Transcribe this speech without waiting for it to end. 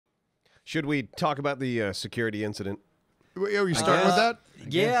Should we talk about the security incident? Are you starting with that?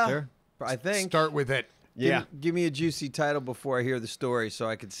 Yeah, sure. I think. Start with it. Yeah. Give me a juicy title before I hear the story so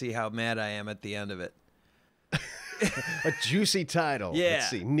I can see how mad I am at the end of it. A juicy title. Yeah. Let's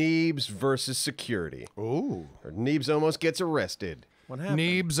see. Neebs versus security. Ooh. Or Neebs almost gets arrested. What happened?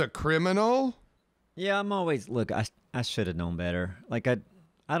 Neebs a criminal? Yeah, I'm always look. I should have known better. Like I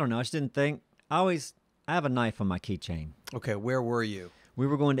don't know. I just didn't think. I have a knife on my keychain. Okay, where were you? We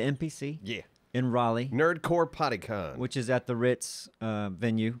were going to NPC. Yeah. In Raleigh, Nerdcore PottyCon. which is at the Ritz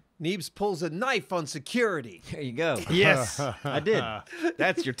venue. Neebs pulls a knife on security. There you go. Yes. I did.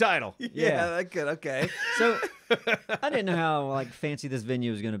 That's your title. Yeah, that good. Okay. So I didn't know how like fancy this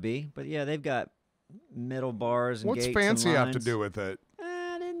venue was going to be, but yeah, they've got metal bars and What's gates fancy and have to lines. do with it?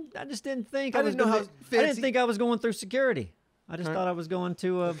 I just didn't think. I didn't know how I fancy- didn't think I was going through security. I just thought I was going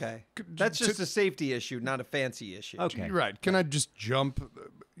to. Okay. That's just a safety issue, not a fancy issue. Okay. You're right. Can I just jump?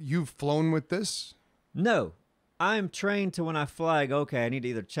 You've flown with this? No, I'm trained to when I fly. I go, okay, I need to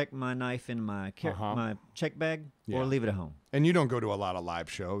either check my knife in my my check bag Yeah. or leave it at home. And you don't go to a lot of live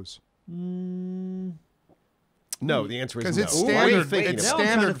shows. No, the answer is Because no. it's Why are you standard, thinking it's Now I'm trying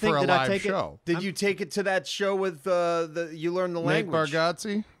to standard think, for a did I live take it? show. Did you take it to that show with you learned the Nate language?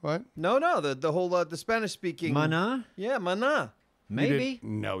 Bargatze? What? No, the whole the Spanish speaking. Mana? Yeah, mana. You Maybe. did-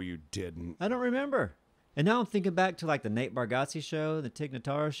 No, you didn't. I don't remember. And now I'm thinking back to like the Nate Bargatze show, the Tig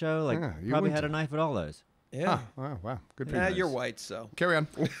Notaro show. Like Yeah, you probably went had to- a knife at all those. Yeah. Oh, wow. Good for Yeah, you. you're guys. white, so. Carry on.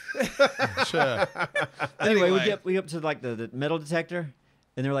 Sure. Anyway, Anyway. we get up to like the metal detector,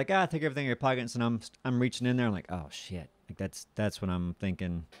 and they're like, take everything in your pockets, and I'm reaching in there, I'm like, oh shit, like that's when I'm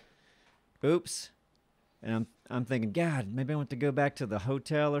thinking, oops, and I'm thinking, God, maybe I want to go back to the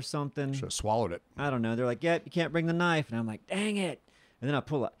hotel or something. Should have swallowed it. I don't know. They're like, yep, you can't bring the knife, and I'm like, dang it, and then I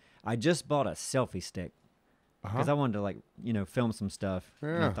pull up. I just bought a selfie stick because I wanted to like film some stuff.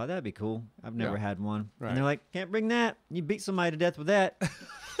 And I Yeah. thought that'd be cool. I've never had one, Right. and they're like, can't bring that. You beat somebody to death with that.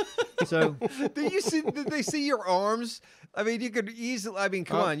 So. Did they see your arms? I mean, you could easily. I mean,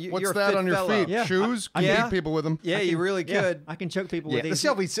 come on. What's you're a that fit on your fellow. feet? Yeah. Shoes? I- Can yeah. beat people with them? Yeah, you really Yeah, could. I can choke people Yeah, with the these.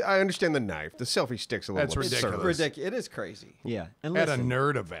 selfie. I understand the knife. The selfie stick's a little That's absurd. ridiculous. Ridiculous. It is crazy. Yeah, and At a listen,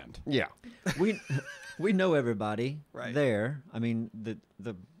 nerd event. Yeah. we know everybody Right. there. I mean,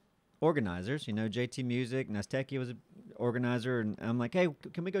 the organizers. JT Music, Nasteki was an organizer, and I'm like, hey,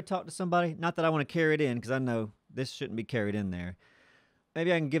 can we go talk to somebody? Not that I want to carry it in, because I know this shouldn't be carried in there.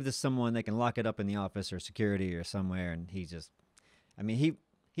 Maybe I can give this to someone. They can lock it up in the office or security or somewhere. And he just, I mean,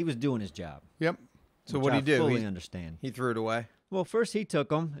 he was doing his job. Yep. So which what'd I he do? Fully understand. He threw it away. Well, first he took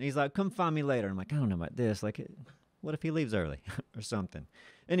them, and he's like, come find me later. I'm like, I don't know about this. Like, what if he leaves early or something?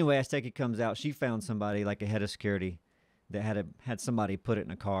 Anyway, Azteki comes out. She found somebody, like a head of security, that had somebody put it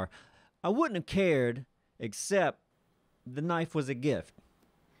in a car. I wouldn't have cared, except the knife was a gift.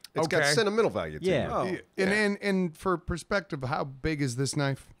 It's got Okay. sentimental value to Yeah. it. Oh. And for perspective, how big is this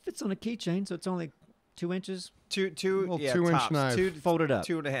knife? Fits on a keychain, so it's only 2 inches. Two, Well, yeah, 2-inch tops. knife. Folded up.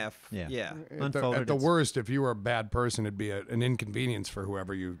 2.5. Yeah. Yeah. Unfolded. At the it's- worst, if you were a bad person, it'd be an inconvenience for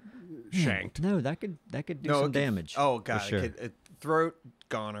whoever you shanked. No, that could do No, some it could- damage. Oh for god, sure. throat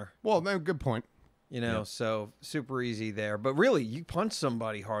goner. Well, no, good point. So super easy there. But really, you punch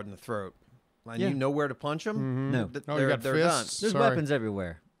somebody hard in the throat, and Yeah. you know where to punch them. No. Oh, you got they're fists? There's Sorry. weapons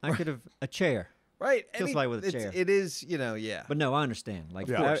everywhere. I could have a chair, done. Right. Kill somebody with a chair. It is, yeah. but no, I understand. Like,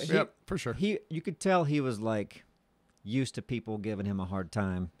 Yeah, yep, for sure. You could tell he was like used to people giving him a hard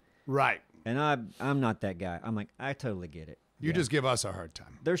time, Right. and I'm not that guy. I'm like, I totally get it. You just give us a hard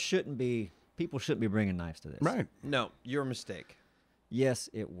time. People shouldn't be bringing knives to this. Right. No, your mistake. Yes,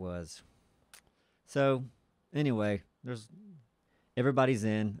 it was. So, anyway, everybody's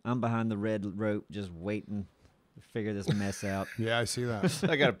in. I'm behind the red rope, just waiting to figure this mess out. Yeah, I see that.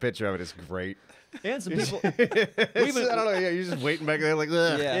 I got a picture of it. It's great. And some people, I don't know. Yeah, you're just waiting back there like,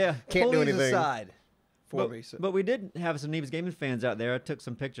 ugh, Yeah. can't Pull do these anything. aside for me. So. but we did have some Neebs Gaming fans out there. I took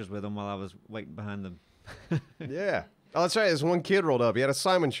some pictures with them while I was waiting behind them. Yeah. Oh, that's right. There's one kid rolled up. He had a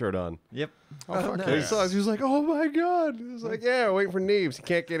Simon shirt on. Yep. Oh, fuck nice. And he yeah. saw us. He was like, "Oh my god!" He was like, "Yeah, waiting for Neebs. He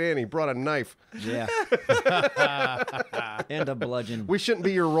can't get in. He brought a knife. Yeah. And a bludgeon. We shouldn't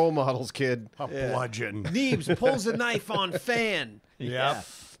be your role models, kid." A bludgeon. Neebs pulls a knife on fan. Yep.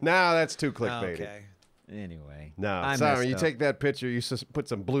 Nah, that's too clickbaity. Okay. Anyway. No, I Simon, messed you up. take that picture, you put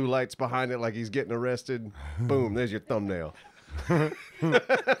some blue lights behind it like he's getting arrested. Boom, there's your thumbnail.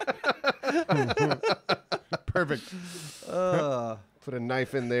 Perfect. Put a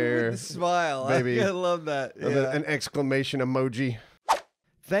knife in there. Smile. Baby. I love that. And then an exclamation emoji.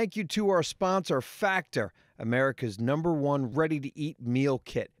 Thank you to our sponsor, Factor, America's #1 ready-to-eat meal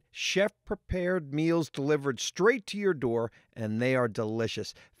kit. chef-prepared meals delivered straight to your door, and they are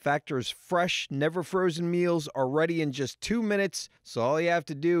delicious. Factor's fresh, never-frozen meals are ready in just 2 minutes, so all you have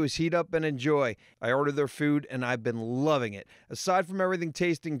to do is heat up and enjoy. I ordered their food, and I've been loving it. Aside from everything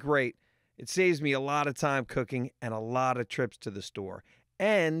tasting great, it saves me a lot of time cooking and a lot of trips to the store.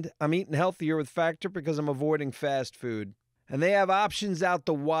 And I'm eating healthier with Factor because I'm avoiding fast food. And they have options out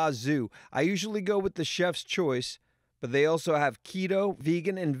the wazoo. I usually go with the chef's choice, but they also have keto,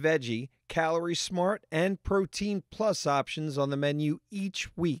 vegan, and veggie, calorie smart, and protein plus options on the menu each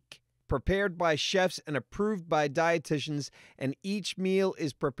week. Prepared by chefs and approved by dietitians, and each meal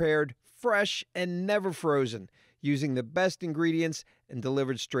is prepared fresh and never frozen, using the best ingredients and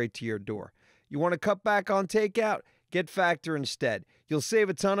delivered straight to your door. You want to cut back on takeout? Get Factor instead. You'll save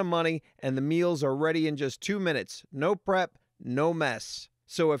a ton of money, and the meals are ready in just 2 minutes. No prep, no mess.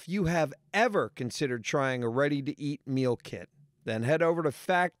 So if you have ever considered trying a ready-to-eat meal kit, then head over to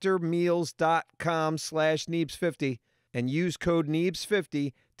factormeals.com/Neebs50 and use code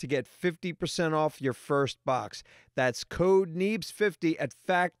Neebs50 to get 50% off your first box. That's code Neebs50 at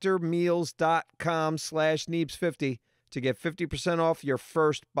factormeals.com/Neebs50 to get 50% off your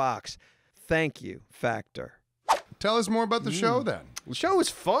first box. Thank you, Factor. Tell us more about the show then. The show was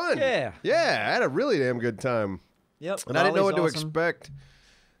fun. Yeah. Yeah, I had a really damn good time. Yep. And I didn't know what Molly's to awesome. expect.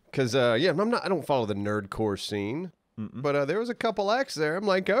 Because, I don't follow the nerdcore scene. But there was a couple acts there. I'm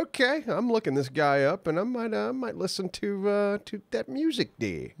like, okay, I'm looking this guy up, and I might listen to that music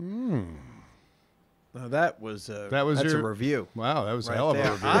day. Now that's your a review. Wow, that was a Right hell of a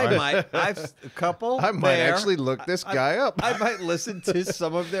there. review. I've a couple. I might there. actually look this guy up. I might listen to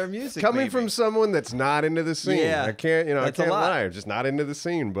some of their music. Coming maybe. from someone that's not into the scene. Yeah, I can't, I that's a can't lot. lie. I'm just not into the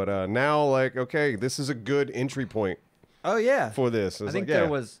scene. But now, like, okay, this is a good entry point Oh yeah. for this. I It's think like, yeah. there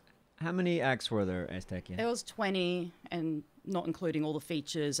was. How many acts were there, Aztecia? There was 20, and not including all the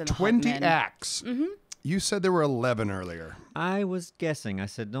features and the 20 hype men. acts. You said there were 11 earlier. I was guessing. I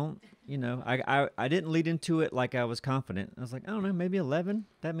said, don't, I didn't lead into it like I was confident. I was like, I don't know, maybe 11?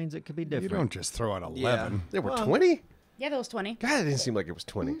 That means it could be You different. don't just throw out 11. There were 20? Yeah, there was 20. God, it didn't seem like it was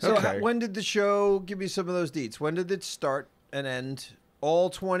 20. So okay. when did the show? Give me some of those deets. When did it start and end?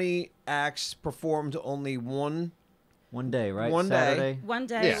 All 20 acts performed only one. One day, right? One day. Saturday. One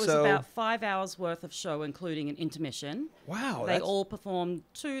day Yeah. it was So- about 5 hours worth of show, including an intermission. Wow, They all performed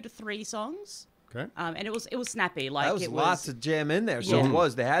 2 to 3 songs, Okay. and it was snappy. Like that was it lots was of jam in there. So Yeah. it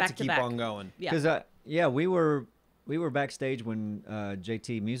was. They had Back to to keep back. on going. yeah. Because we were backstage when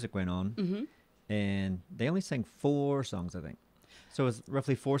JT Music went on, and they only sang 4 songs, I think. So it's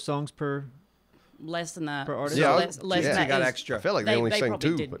roughly 4 songs per. less than that. Per artist? So Yeah, less yeah. than that. You got It was- extra. I felt like they only sang probably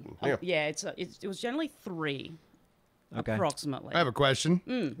 2. did- But, oh, yeah. yeah, it was generally 3, Okay. approximately. I have a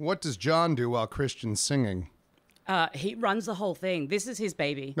question. What does John do while Christian's singing? He runs the whole thing. This is his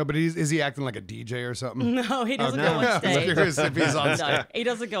baby. No, but is he acting like a DJ or something? No, he doesn't no. go on I was stage. curious if he's on No, stage. he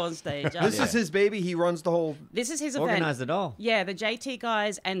doesn't go on stage. This is his baby. He runs the whole. This is his event. Organized it all. Yeah, the JT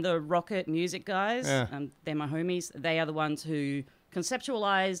guys and the Rocket Music guys, Yeah. they're my homies. They are the ones who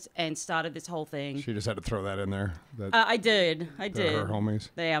conceptualized and started this whole thing. She just had to throw that in there. That I did. they're her homies.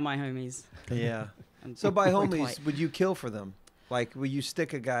 They are my homies. Yeah. So by Quite. homies, would you kill for them? Like, will you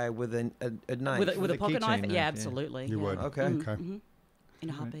stick a guy with a knife? With a pocket keychain knife? knife, Yeah, yeah. absolutely. You yeah. would. Okay. Okay. In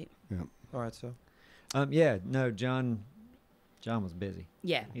a heartbeat. All right. So. Yeah. No, John was busy.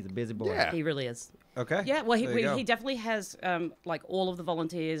 Yeah, He's a busy boy. Yeah. he really is. Okay. Yeah, well, There you go. he definitely has like all of the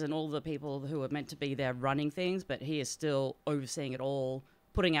volunteers and all the people who are meant to be there running things, but he is still overseeing it all,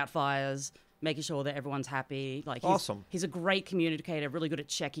 putting out fires, making sure that everyone's happy. Like, Awesome. He's a great communicator, really good at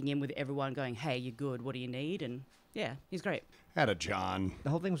checking in with everyone, going, "Hey, you good? What do you need?" And yeah, he's great. Had a John. The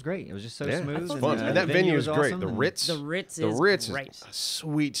whole thing was great. It was just so Yeah, smooth. it's thought fun. so. And The that venue was is great. awesome, The and- Ritz. The Ritz The is Ritz great. is a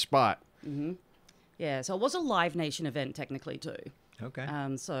sweet spot. Yeah, so it was a Live Nation event technically too. Okay.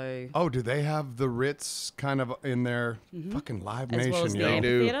 So Oh, do they have the Ritz kind of in their fucking Live as Nation? well as the yo? They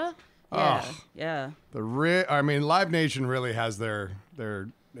do. amphitheater. Yeah, Oh. yeah. I mean, Live Nation really has their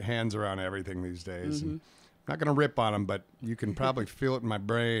hands around everything these days. And I'm not gonna rip on them, but you can probably feel it in my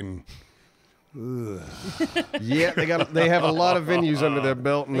brain. Yeah, they have a lot of venues under their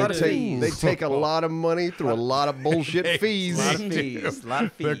belt, and Lot of fees. they take a lot of money through a lot of bullshit fees. A lot of fees. A lot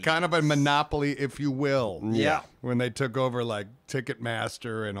of fees. They're kind of a monopoly, if you will. Yeah. When they took over like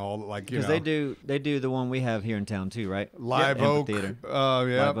Ticketmaster and all, like you know, Because they do the one we have here in town too, right? Live Oak. Amphitheater. Oh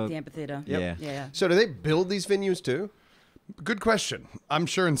yeah. Live Oak. The amphitheater. Yeah. Yeah. So do they build these venues too? Good question. I'm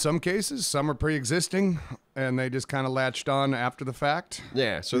sure in some cases some are pre-existing and they just kind of latched on after the fact.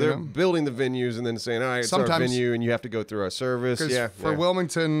 Yeah, so You they're know? building the venues and then saying, all right, it's our Sometimes- venue and you have to go through our service. Because Yeah, for yeah.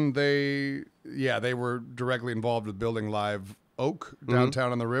 Wilmington, they were directly involved with building Live Oak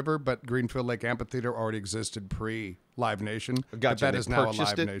downtown on the river, but Greenfield Lake Amphitheater already existed pre-Live Nation. But Gotcha. that They is now a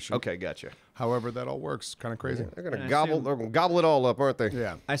purchased Live it? Nation. Okay, gotcha. However, that all works. Kind of crazy. They're gonna I gobble. assume- They're gonna gobble it all up, aren't they?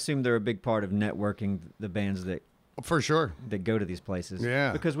 Yeah, I assume they're a big part of networking the bands that for sure. go to these places.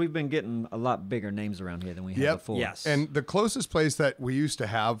 Yeah. Because we've been getting a lot bigger names around here than we have before. Yes. And the closest place that we used to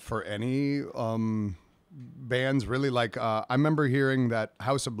have for any bands, really, like I remember hearing that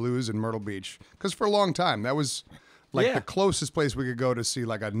House of Blues in Myrtle Beach, because for a long time that was like Yeah. the closest place we could go to see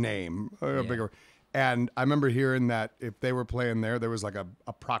like a name, a Yeah. bigger. And I remember hearing that if they were playing there was like a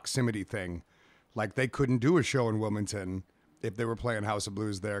proximity thing, like they couldn't do a show in Wilmington if they were playing House of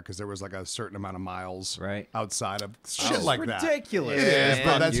Blues there because there was like a certain amount of miles Right. outside of shit like that. Ridiculous. It is, but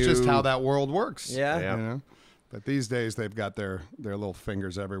Fuck that's just you. how that world works. Yeah. Yeah. You know? But these days they've got their little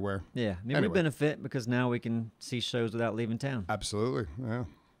fingers everywhere. Yeah. I mean, Anyway. we benefit because now we can see shows without leaving town. Absolutely. Yeah.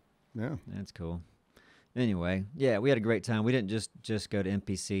 Yeah. That's cool. Anyway, yeah, we had a great time. We didn't just go to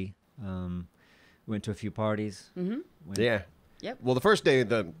NPC. We went to a few parties. Mm-hmm. Yeah. Yep. Well, the first day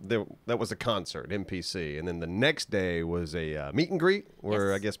that was a concert, MPC, and then the next day was a meet and greet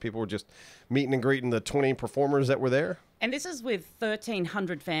where Yes. I guess people were just meeting and greeting the 20 performers that were there. And this is with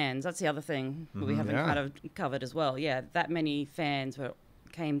 1,300 fans. That's the other thing we haven't Yeah. kind of covered as well. Yeah, that many fans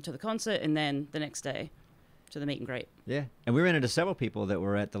came to the concert and then the next day to the meet and greet. Yeah, and we ran into several people that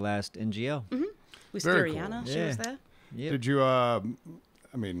were at the last NGL. With Very Stiriana, cool. she was Yeah. there. Yep. Did you, I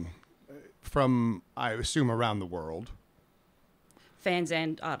mean, from, I assume, around the world? Fans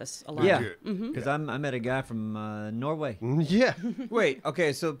and artists alike. Yeah, you- because I met a guy from Norway. Yeah. Wait,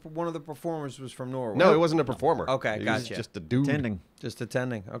 okay, so one of the performers was from Norway. No, it wasn't a performer. Okay, He was gotcha. just a dude. Attending. Just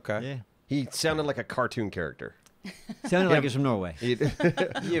attending. Okay. Yeah, He sounded like a cartoon character. sounded like he's from Norway. Well,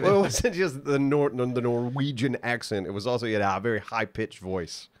 it wasn't just the Norwegian accent. It was also he had a very high pitched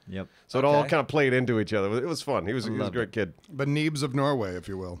voice. Yep. So it all Okay. kind of played into each other. It was fun. He was a loved great kid. The Neebs of Norway, if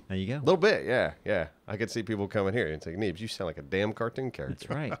you will. There you A go. little bit, yeah, yeah. I could see people coming here and say, Neebs, you sound like a damn cartoon character. That's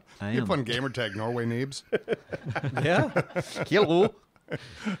right. I You am. have fun gamer tag Norway Neebs. Yeah. Hello.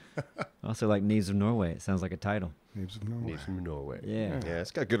 Also like Neebs of Norway. It sounds like a title. Neebs of Norway. Neebs from Norway. Yeah. Yeah,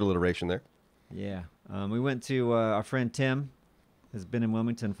 it's got good alliteration there. Yeah. We went to our friend Tim. Has been in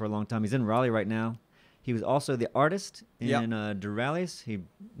Wilmington for a long time. He's in Raleigh right now. He was also the artist in Yep. Duralis. He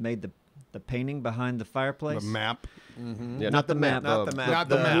made the painting behind the fireplace. The map. Yeah, Not the map. Not the map. Not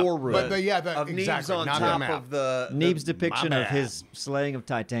the map. war room. But the, yeah, the, Of exactly. Neebs on not top the map. of the Neeb's depiction of bad. his slaying of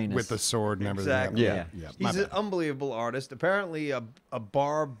Titanus. With the sword and everything. Exactly. Yeah. My He's an bad. unbelievable artist. Apparently a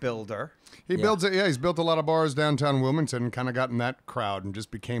bar builder. He Yeah. builds it. Yeah, he's built a lot of bars downtown Wilmington and kind of got in that crowd and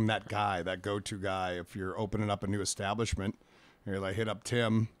just became that guy, that go-to guy. If you're opening up a new establishment, you're like, hit up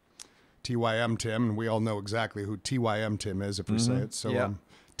Tim, TYM Tim, and we all know exactly who TYM Tim is if we say it. So Yeah.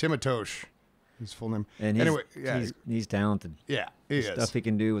 Timatosh, his full name. and he's, anyway, yeah, he's talented. yeah, he is. Stuff he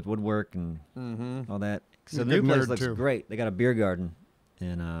can do with woodwork and all that. So He's a the new good place nerd, looks too. great. They got a beer garden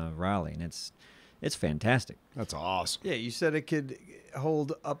in Raleigh, and it's fantastic. That's awesome. Yeah, you said it could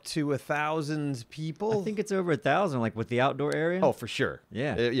hold up to 1,000 people. I think it's over 1,000, like with the outdoor area. Oh, for sure.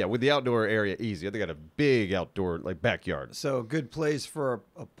 Yeah. Yeah, with the outdoor area, easy. They got a big outdoor, like, backyard. so. A good place for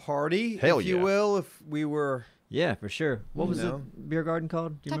a party, Hell if you yeah. will. If we were, yeah, for sure. What was know. the beer garden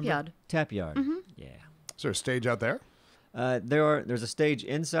called? Do you Tap remember? Yard. Tap Yard. Yeah. Is there a stage out there? There's a stage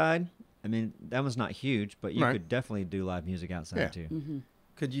inside. I mean, that one's not huge, but you Right. could definitely do live music outside Yeah. too.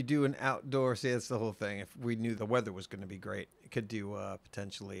 could you do an outdoor? See, that's the whole thing. If we knew the weather was going to be great, you could do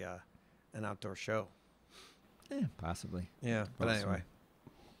potentially an outdoor show. Yeah, possibly. Yeah, but Awesome. anyway.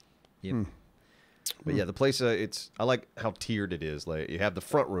 Yep. But yeah, the place, I like how tiered it is. Like, you have the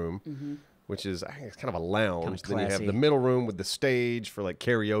front room, which is, I think it's kind of a lounge. Then you have classy. the middle room with the stage for, like,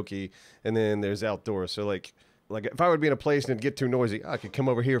 karaoke. And then there's outdoor. So, like if I would be in a place and it'd get too noisy, I could come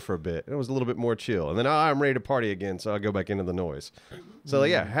over here for a bit. It was a little bit more chill. And then I'm ready to party again, so I'll go back into the noise. So,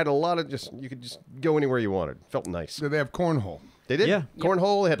 yeah, had a lot of you could just go anywhere you wanted. Felt nice. Do they have cornhole? They did. Yeah.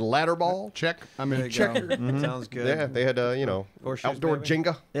 Cornhole. They had ladder ball. Check. I There mean, you check. go. Sounds good. Yeah, they had, Horseshoes, outdoor baby.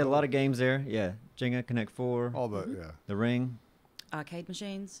 Jenga. They had a lot of games there. Yeah, Jenga, Connect 4, All the yeah. The Ring. Arcade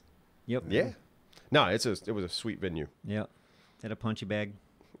machines. Yep. Yeah. No, it was a sweet venue. Yep. Had a punchy bag.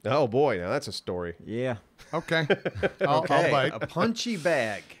 Oh boy, now that's a story. Yeah. Okay. I'll Okay, bite. a punchy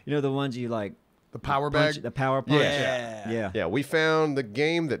bag. You know the ones you like The power punch, bag. the power punch. Yeah. Yeah. Yeah, we found the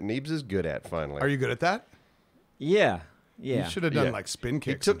game that Neebs is good at finally. Are you good at that? Yeah. Yeah. You should have done Yeah. like spin He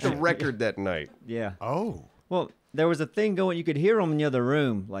kicks. took and the shit. record that night. Yeah. Oh. Well, there was a thing going. You could hear them in the other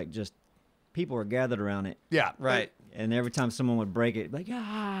room, like just people were gathered around it, Yeah. Right. and every time someone would break it, like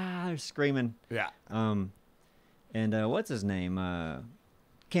they're screaming. Yeah. And what's his name?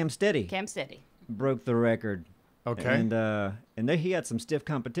 Cam Steady Cam Steady. broke the record Okay. And there he had some stiff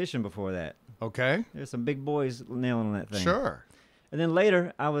competition before that. Okay. There's some big boys nailing on that thing. Sure. And then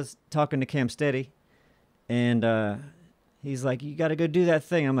later, I was talking to Cam Steady, and he's like, "You got to go do that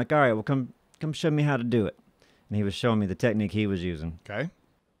thing." I'm like, "All right, well, come show me how to do it." And he was showing me the technique he was using. Okay.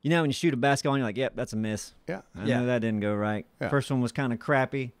 You know, when you shoot a basketball, and you're like, "Yep, that's a miss." Yeah. I know that didn't go right. Yeah. First one was kind of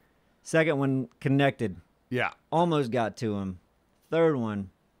crappy. Second one connected, Yeah. almost got to him. Third one,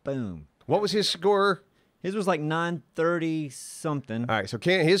 boom. What was his score? His was like 930 something. All right, so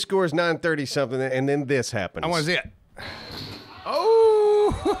his score is 930 something, and then this happens. I want to see it.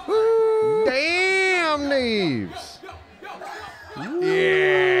 Oh, damn, Neebs.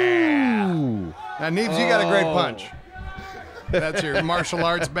 Yeah. Now, Neebs, you got a great punch. That's your martial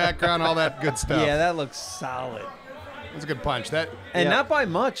arts background, all that good stuff. Yeah, that looks solid. That's a good punch. That And not by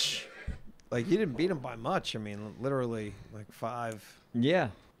much. Like, you didn't beat him by much. I mean, literally, like 5. Yeah,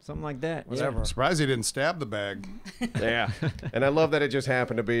 something like that. Whatever. I'm surprised he didn't stab the bag. Yeah. And I love that it just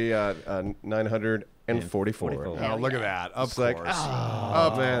happened to be 944. Oh, look at that. Of It's course. like,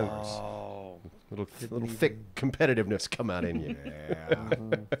 oh, man. Little thick competitiveness come out in you. Yeah.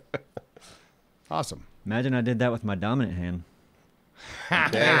 Awesome. Imagine I did that with my dominant hand.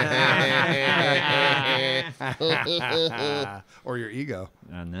 Or your ego.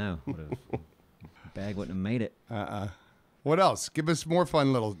 I know. Bag wouldn't have made it. What else? Give us more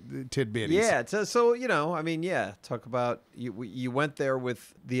fun little tidbits. Yeah, so you know, I mean, yeah, talk about you went there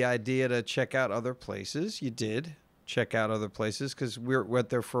with the idea to check out other places. You did check out other places because we went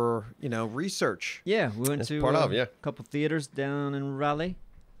there for, you know, research. Yeah, we went That's to part of, yeah. a couple theaters down in Raleigh.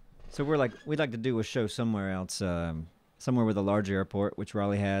 So we'd like to do a show somewhere else, somewhere with a large airport, which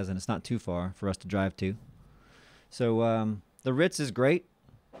Raleigh has, and it's not too far for us to drive to. So the Ritz is great.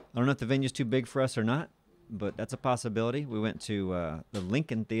 I don't know if the venue's too big for us or not, but that's a possibility. We went to the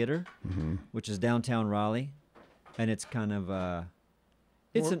Lincoln Theater, which is downtown Raleigh, and it's kind of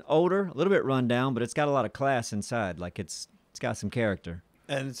it's an older, a little bit run down, but it's got a lot of class inside. Like it's got some character.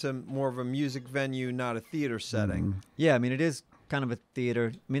 And it's more of a music venue, not a theater setting. Yeah, I mean, it is kind of a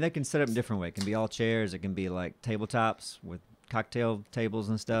theater. I mean, they can set up in different way. It can be all chairs. It can be like tabletops with cocktail tables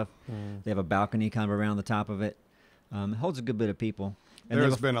and stuff. They have a balcony kind of around the top of it. It holds a good bit of people. And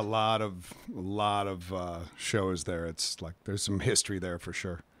There's been a lot of shows there. It's like there's some history there for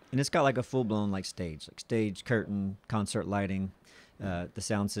sure. And it's got like a full-blown like stage curtain, concert lighting. The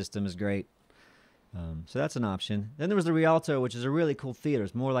sound system is great. So that's an option. Then there was the Rialto, which is a really cool theater.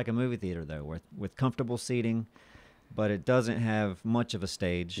 It's more like a movie theater, though, with comfortable seating, but it doesn't have much of a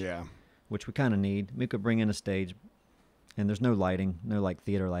stage, Yeah. which we kind of need. We could bring in a stage, and there's no lighting, no like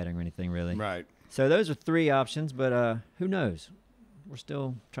theater lighting or anything, really. Right. So those are 3 options, but who knows? We're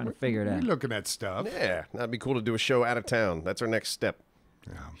still trying to figure it We're out. looking at stuff. Yeah, that'd be cool to do a show out of town. That's our next step.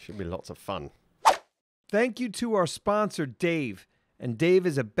 Yeah. Should be lots of fun. Thank you to our sponsor, Dave. And Dave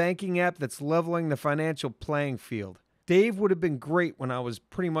is a banking app that's leveling the financial playing field. Dave would have been great when I was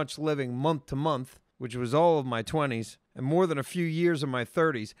pretty much living month to month, which was all of my 20s, and more than a few years of my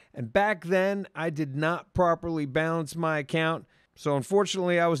 30s. And back then, I did not properly balance my account, so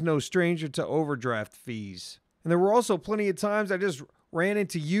unfortunately, I was no stranger to overdraft fees. And there were also plenty of times I just ran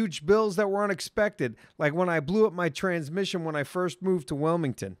into huge bills that were unexpected, like when I blew up my transmission when I first moved to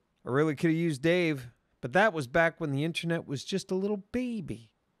Wilmington. I really could have used Dave. But that was back when the internet was just a little baby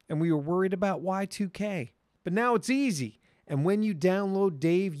and we were worried about Y2K. But now it's easy. And when you download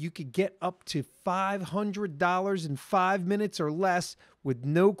Dave, you could get up to $500 in 5 minutes or less with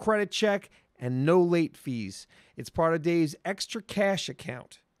no credit check and no late fees. It's part of Dave's extra cash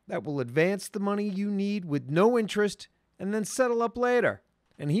account that will advance the money you need with no interest and then settle up later.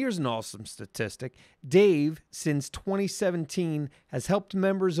 And here's an awesome statistic. Dave, since 2017, has helped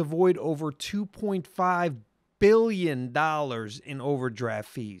members avoid over $2.5 billion in overdraft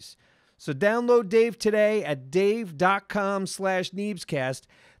fees. So download Dave today at dave.com/Neebscast.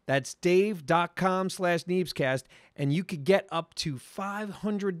 That's dave.com/Neebscast. And you could get up to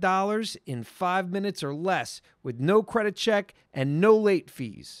 $500 in 5 minutes or less with no credit check and no late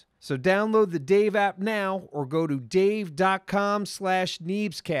fees. So download the Dave app now or go to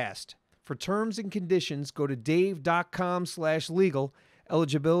dave.com/Neebscast. For terms and conditions, go to dave.com/legal.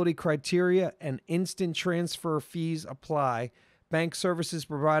 Eligibility criteria and instant transfer fees apply. Bank services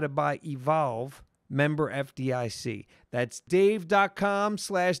provided by Evolve, member FDIC. That's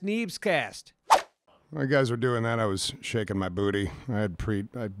dave.com/Neebscast. While you guys were doing that, I was shaking my booty. I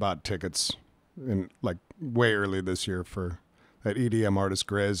bought tickets in like way early this year for that EDM artist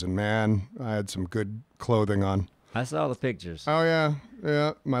Grizz, and man, I had some good clothing on. I saw the pictures. Oh yeah,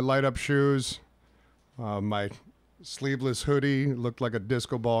 my light up shoes, my sleeveless hoodie, looked like a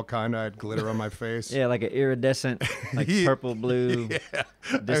disco ball kind of. I had glitter on my face. Yeah, like an iridescent, like purple, blue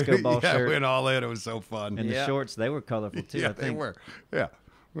disco ball yeah, shirt. went all in. It was so fun. And the shorts, they were colorful too, yeah, I think. they were. Yeah,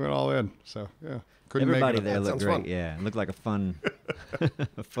 we went all in. So, yeah. Couldn't Everybody make it there up. looked sounds great. fun. Yeah, it looked like a fun,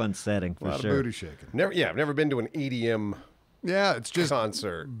 a fun setting A for lot sure. of booty shaking. I've never been to an EDM Yeah, it's just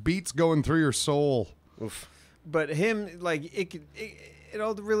concert. beats going through your soul. Oof. But him, like, it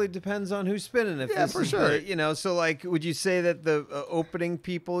all really depends on who's spinning. If Yeah, this for is sure. the- you know, so, like, would you say that the opening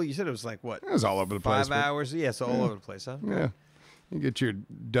people, you said it was like, what? It was all over the place. 5 but- hours? Yeah, so all over the place, huh? Yeah. You get your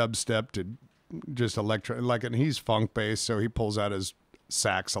dubstep to just like, and he's funk based, so he pulls out his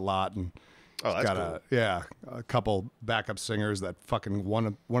sax a lot, and Oh, that's got cool. a couple backup singers. That fucking one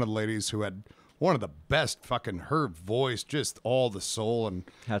of the ladies who had one of the best fucking, her voice, just all the soul, and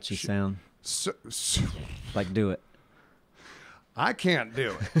How'd she sound? so, Like, do it. I can't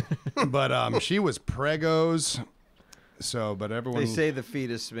do it, but she was pregos. So, but everyone They say the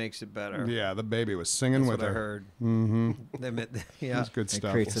fetus makes it better. yeah, the baby was singing That's with what I her. heard. Mm-hmm. Yeah. It's good It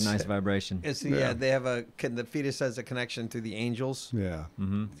stuff. creates a nice vibration. Yeah, they have the fetus has a connection to the angels. Yeah,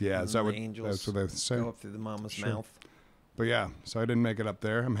 yeah. Is that The what angels that's what they say? Go up through the mama's mouth. But yeah, so I didn't make it up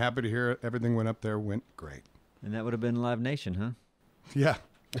there. I'm happy to hear it. Everything went up there, went great. And that would have been Live Nation, huh? Yeah,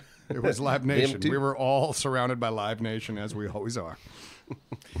 it was Live Nation. too. We were all surrounded by Live Nation, as we always are.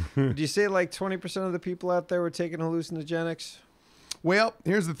 Do you say like 20% of the people out there were taking hallucinogenics? Well,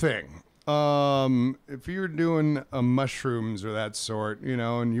 here's the thing. If you're doing mushrooms or that sort, you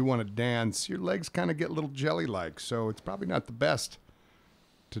know, and you want to dance, your legs kind of get a little jelly-like. So it's probably not the best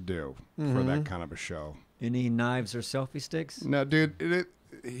to do for that kind of a show. Any knives or selfie sticks? No, dude,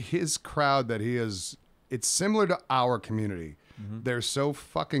 his crowd that he is, it's similar to our community. They're so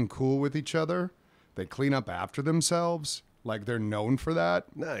fucking cool with each other. They clean up after themselves. Like, they're known for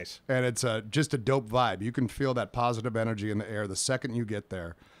that. Nice. And it's just a dope vibe. You can feel that positive energy in the air the second you get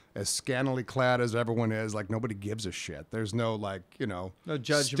there. As scantily clad as everyone is, like, nobody gives a shit. There's no, like, you know, No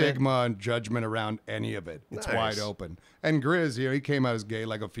judgment. stigma and judgment around any of it. It's Nice. wide open. And Grizz, you know, he came out as gay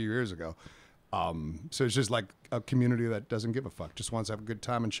like a few years ago. So it's just like a community that doesn't give a fuck, just wants to have a good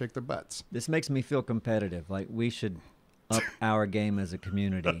time and shake their butts. This makes me feel competitive. Like, we should up our game as a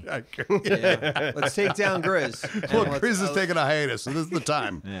community. Yeah. Let's take down Grizz. Well, And let's- Grizz is taking a hiatus, so this is the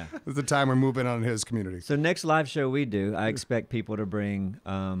time. Yeah. This is the time we're moving on his community. So next live show we do, I expect people to bring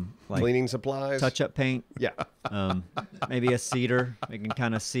like Cleaning supplies. touch-up paint, Yeah. maybe a seeder. We can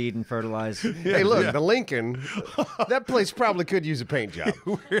kind of seed and fertilize. Hey, look, the Lincoln, that place probably could use a paint job.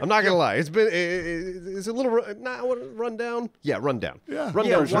 I'm not gonna lie. It's a little run down. Yeah, run down. Yeah. Run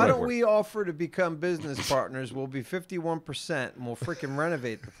Yeah, down. why don't we offer to become business partners? We'll be 51%, and we'll freaking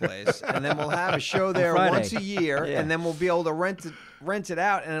renovate the place, and then we'll have a show there Friday. once a year, Yeah. and then we'll be able to rent it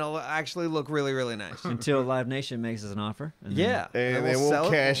out, and it'll actually look really, really nice. Until Live Nation makes us an offer. And then- Yeah, And then we'll sell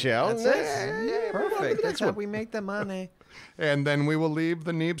it. cash out. That's Yeah, it. yeah, Perfect. That's how we make the money. And then we will leave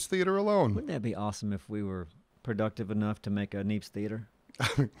the Neebs Theater alone. Wouldn't that be awesome if we were productive enough to make a Neebs Theater?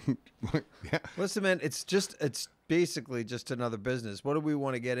 Yeah. Listen, man, it's basically just another business. What do we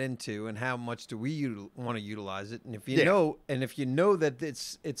want to get into, and how much do we want to utilize it? And if you know that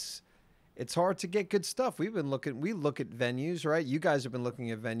it's hard to get good stuff. We look at venues, right? You guys have been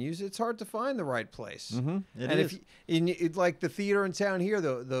looking at venues. It's hard to find the right place. It and is. if like the theater in town here,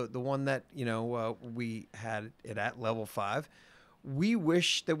 the one that we had it at level 5, we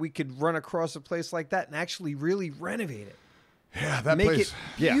wish that we could run across a place like that and actually really renovate it. Yeah, that Make place.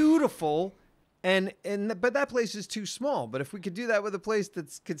 it beautiful, but that place is too small. But if we could do that with a place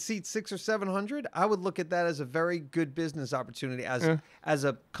that could seat 600 or 700, I would look at that as a very good business opportunity as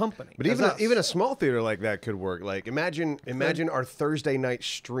a company. But as us. even a small theater like that could work. Like imagine our Thursday night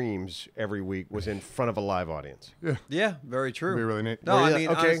streams every week was in front of a live audience. yeah, very true. Be really neat. No, Where I you-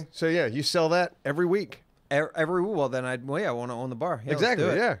 mean, okay, so yeah, you sell that every week. every well, then I want to own the bar. Yeah, let's Exactly.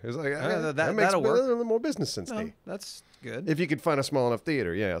 do it. Yeah, it's like that makes that'll work. a little more business sense to No, me. that's good. If you could find a small enough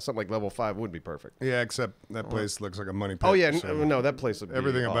theater, yeah, something like level 5 would be perfect. Yeah, except that place looks like a money pit. Oh yeah, so no, that place would be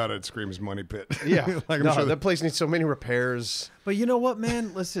everything awful. about it screams money pit. Yeah, like I'm no, sure that place needs so many repairs. But you know what,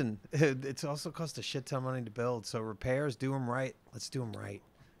 man? Listen, it's also cost a shit ton of money to build. So repairs, do them right. Let's do them right.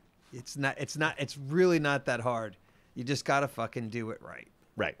 It's really not that hard. You just gotta fucking do it right.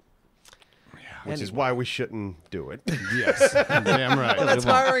 Right. Which is why we shouldn't do it. yes, damn right. Well, that's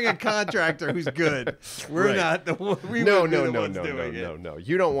hiring a contractor who's good. We're Right. not the one. We No, wouldn't be no, the no, ones no, no, doing it. no, no.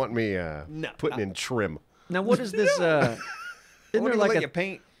 You don't want me putting in trim. Now, what is this? Isn't What there do you like let a you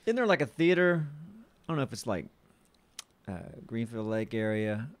paint? Isn't there like a theater? I don't know if it's like Greenfield Lake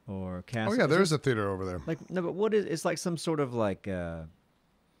area or Castle. Oh yeah, there's a theater over there. like no, but what is? It's like some sort of like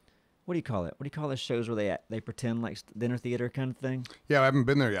what do you call it? What do you call those shows where they pretend like dinner theater kind of thing? Yeah, I haven't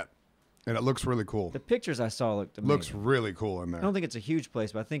been there yet, and it looks really cool. The pictures I saw looked amazing. Looks really cool in I there. don't think it's a huge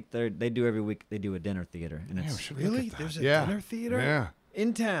place, but I think they do every week. They do a dinner theater, and Yeah, we it's should look Really? at that. There's a Yeah. dinner theater Yeah,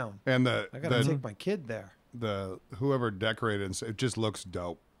 in town. and I gotta take my kid there. the whoever decorated it just looks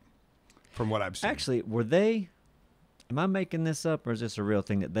dope. From what I've seen. actually were they? Am I making this up, or is this a real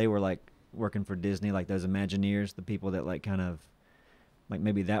thing that they were like working for Disney, like those Imagineers, the people that like kind of like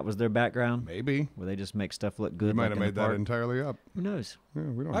maybe that was their background, maybe where they just make stuff look good. you might like have in the made that park? entirely up. Who knows? Yeah,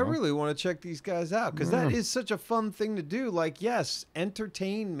 we don't I know. really want to check these guys out because that is such a fun thing to do. Like, yes,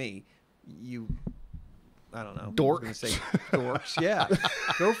 entertain me, you. I don't know. Dork. I was gonna say dorks. Yeah,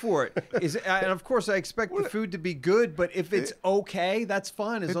 go for it. And of course, I expect the food to be good, but if it's okay, that's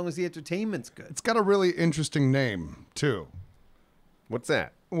fine as long as the entertainment's good. It's got a really interesting name too. What's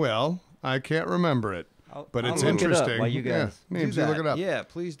that? Well, I can't remember it, but I'll it's look it up interesting. while you guys yeah, Do Neebs, you look it up. Yeah,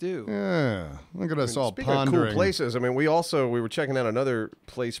 please do. Yeah, look at us all Speaking of pondering. cool places, I mean, we were checking out another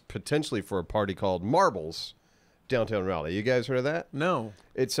place potentially for a party called Marbles, downtown Raleigh. You guys heard of that? No,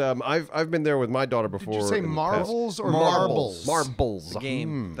 It's I've been there with my daughter before. Did you say in the past. marbles or Marbles? marbles? Marbles. the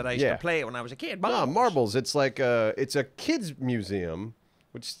game that I used Yeah. to play when I was a kid. No, Marbles. It's like it's a kids museum,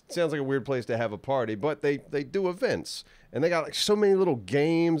 which sounds like a weird place to have a party, but they do events, and they got like so many little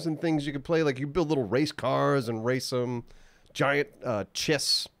games and things you can play. Like you build little race cars and race them, giant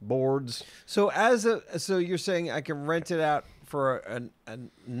chess boards. So so you're saying I can rent it out for a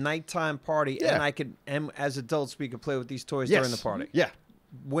nighttime party, Yeah. and as adults we could play with these toys Yes. during the party. Yeah,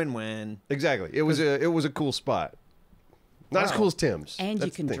 Win-win. exactly. It was a cool spot. Not as Wow. cool as Tim's. And you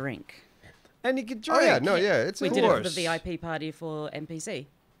That's the can thing. drink. And you could drink. Oh yeah, no, yeah, it's We of did it for the course. VIP party for NPC.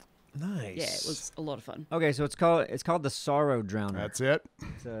 Nice. Yeah, it was a lot of fun. Okay, so it's called the Sorrow Drowner. That's it.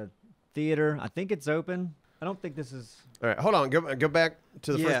 It's a theater. I think it's open. I don't think this is. All right, hold on. Go back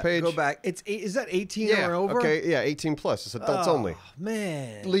to the first page. Go back. Is that 18 Yeah. or over? Okay. Yeah. 18 plus. It's adults Oh, only.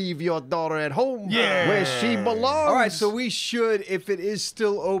 Man. Leave your daughter at home. Yeah. Where she belongs. All right, so we should, if it is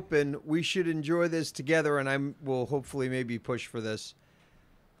still open, we should enjoy this together, and I will hopefully maybe push for this.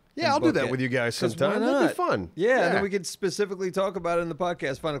 Yeah, I'll do book that it. with you guys 'Cause why sometime. That'd be not? fun. Yeah, and then we could specifically talk about it in the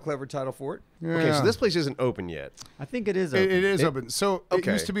podcast, find a clever title for it. Okay, so this place isn't open yet. I think it is open. It is open. So it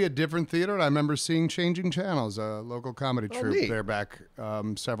okay. used to be a different theater, and I remember seeing Changing Channels, a local comedy troupe neat. there back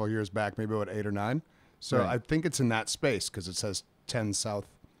several years back, maybe about 8 or 9. So Right. I think it's in that space because it says 10 South.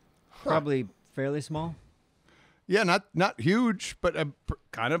 Probably fairly small. Yeah, not huge, but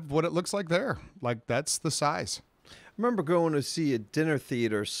kind of what it looks like there. Like that's the size. I remember going to see a dinner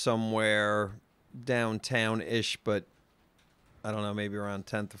theater somewhere downtown-ish, but I don't know, maybe around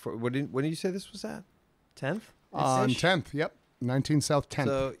 10th or 4th. When did you say this was at? 10th? On Ish? 10th, yep. 19 South 10th.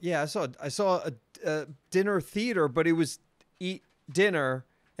 So, yeah, I saw a dinner theater, but it was eat dinner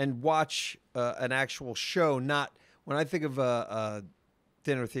and watch an actual show, not... When I think of a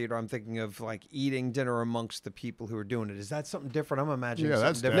dinner theater, I'm thinking of like eating dinner amongst the people who are doing it. Is that something different? I'm imagining Yeah, something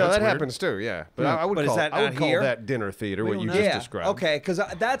that's different. No, That's that weird. happens too. Yeah, but I would But is call that I would not call here? that dinner theater. We What don't you know. just Yeah, described. okay, because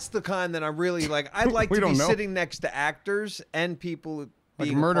that's the kind that I really like. I'd like We to be don't know. sitting next to actors and people like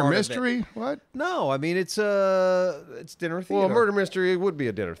being a murder part of it. mystery? What? No, I mean it's dinner theater. Well, a murder mystery would be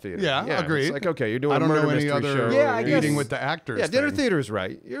a dinner theater. Yeah, agreed. It's like okay, you're doing I a don't murder know any mystery other show. Yeah, I guess- eating with the actors. Yeah, dinner thing. theater's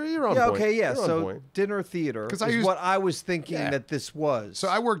right. You're on Yeah, point. okay, yeah. You're on So point. dinner theater 'Cause is I used- what I was thinking Yeah. that this was. So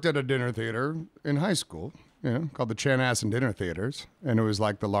I worked at a dinner theater in high school, called the Chanhassen Dinner Theaters, and it was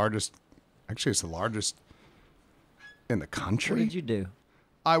like the largest. Actually, it's the largest in the What country. did you do?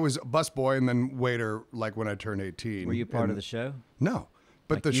 I was a busboy and then waiter. Like when I turned 18. Were you part of and- the show? No,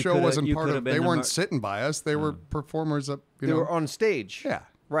 but Like the you show coulda- wasn't you part coulda of. been They the weren't mar- sitting by us. They were performers up. they were on stage. Yeah.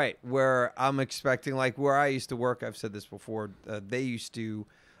 Right, where I'm expecting, like where I used to work, I've said this before, they used to,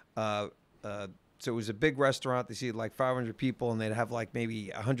 so it was a big restaurant. They seated like 500 people, and they'd have like maybe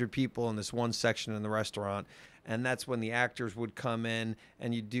 100 people in this one section in the restaurant. And that's when the actors would come in,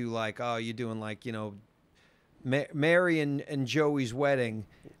 and you'd do like, oh, you're doing like, Mary and Joey's wedding,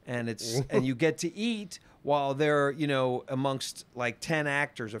 and and you get to eat while they're, amongst like 10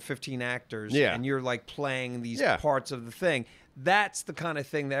 actors or 15 actors, Yeah. and you're like playing these Yeah. parts of the thing. That's the kind of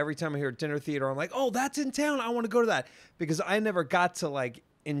thing that every time I hear a dinner theater, I'm like, oh, that's in town. I want to go to that, because I never got to like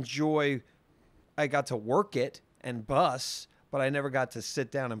enjoy. I got to work it and bus, but I never got to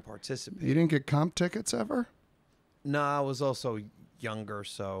sit down and participate. You didn't get comp tickets ever? No, I was also younger,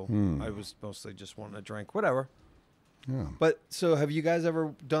 so I was mostly just wanting to drink, whatever. Yeah. But so, have you guys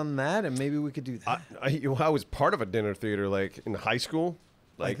ever done that? And maybe we could do that. I was part of a dinner theater like in high school.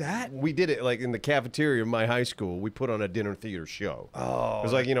 Like that? We did it like in the cafeteria of my high school. We put on a dinner theater show. Oh. It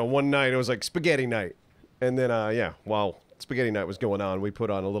was like, one night it was like spaghetti night. And then, while spaghetti night was going on, we put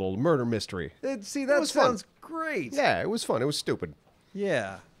on a little murder mystery. See, that was fun. sounds great. Yeah, it was fun. It was stupid.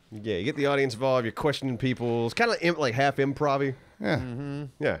 Yeah. Yeah, you get the audience involved. You're questioning people. It's kind of like half improv-y. Yeah.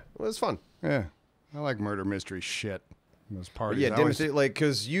 Yeah, it was fun. Yeah. I like murder mystery shit. Those parties. Yeah, I dinner always- theater, like,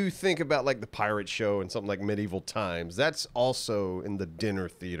 because you think about like the pirate show and something like Medieval Times. That's also in the dinner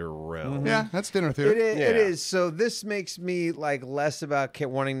theater realm. Yeah, that's dinner theater. It Yeah. is. So this makes me like less about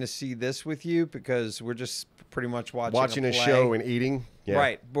wanting to see this with you because we're just pretty much watching A play. show and eating. Yeah.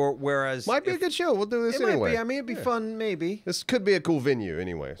 Right. But whereas Might be a good show. We'll do this it anyway. might be. I mean, it'd be fun. Maybe. This could be a cool venue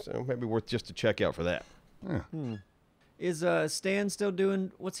anyway, so maybe worth just to check out for that. Is Stan still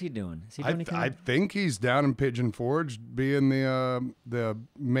doing? What's he doing? Is he doing anything? I think he's down in Pigeon Forge, being the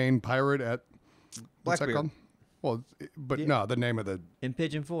main pirate at what's that Blackbeard. called? Well, but no, the name of the in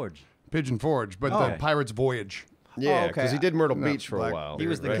Pigeon Forge. Pigeon Forge, but Oh. the Pirate's Voyage. Yeah, okay. because he did Myrtle No, Beach for Black- a while. He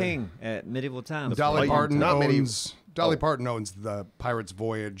was the right? king at medieval times. Dolly Fighting- Parton not many- owns. Dolly Parton owns the Pirate's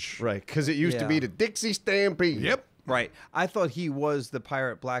Voyage. Right, because it used to Yeah. be the Dixie Stampede. Yep. Right. I thought he was the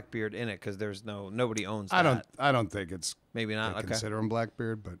pirate Blackbeard in it because there's nobody owns that. I don't think it's. Maybe not. I Okay. consider him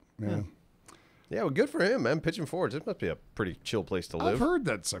Blackbeard, but yeah. Yeah, well, good for him, man. Pigeon Forge. This must be a pretty chill place to live. I've heard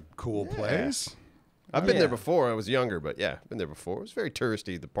that's a cool place. I've been Yeah. there before. I was younger, but yeah, been there before. It was very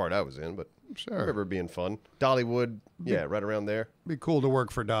touristy, the part I was in, but I Sure. remember it being fun. Dollywood, yeah, right around there. Be cool to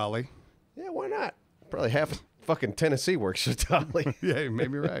work for Dolly. Yeah, why not? Probably half of fucking Tennessee works for Dolly. Yeah, you may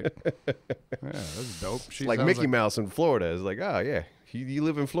be right. Yeah, that's dope. She Like sounds Mickey Mouse in Florida. It's like, oh, yeah, you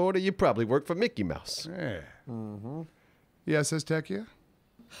live in Florida, you probably work for Mickey Mouse. Yeah. Yeah, says Tekia.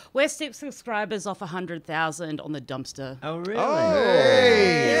 We're 6 subscribers off 100,000 on the dumpster. Oh really?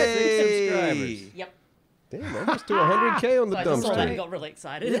 Hey! 6 subscribers. Yep. Damn, almost to 100K on the So I just saw that and dumpster. got really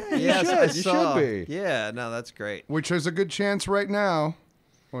excited. Yes, should. I You saw. should be. Yeah. No, that's great. Which there's a good chance right now.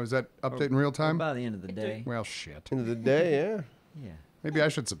 Or is that update in real time? By the end of the day. Well, shit. End of the day, yeah. Yeah. Maybe I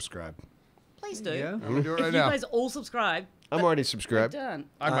should subscribe. Please do. Yeah. I'm gonna do it If right you now. guys all subscribe, I'm already we're subscribed. done.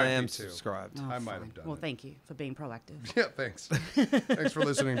 I am be too. subscribed. Oh, I might fine. have done Well, it. thank you for being proactive. Yeah, thanks. Thanks for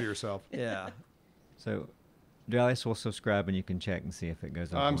listening to yourself. Yeah. So, Dallas will subscribe and you can check and see if it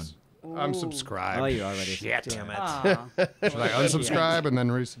goes up I'm one. I'm Ooh. subscribed. Oh, you already. Shit. Damn it. Ah. Should I unsubscribe and then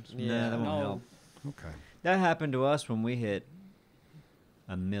resubscribe? No, that won't No. help. Okay. That happened to us when we hit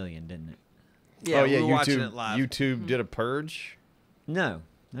 1 million, didn't it? Yeah. Oh, yeah, we were watching YouTube, it live. YouTube did a purge. No.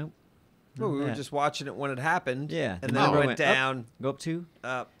 Nope. Well, we were Yeah. just watching it when it happened. Yeah. And The then it number went went down. Up, go up 2.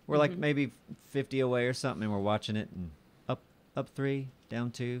 Up. We're like maybe 50 away or something, and we're watching it, and up 3,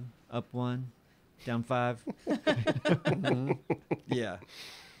 down 2, up 1, down 5. Yeah.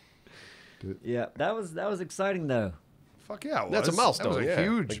 Yeah, that was exciting though. Fuck yeah, it was. That's a milestone, That was a yeah.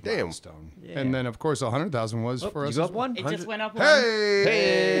 huge Like, damn. milestone. Yeah. And then, of course, 100,000 was Oh, for you us. go as up well. 1. It just went up one. Hey!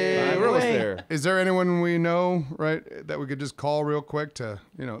 Hey, we're almost there. Is there anyone we know, right, that we could just call real quick to,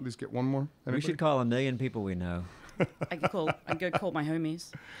 at least get one more? We Anybody? should call 1 million people we know. I'd go call my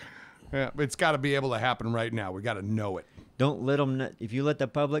homies. Yeah, but it's got to be able to happen right now. We got to know it. Don't let them. If you let the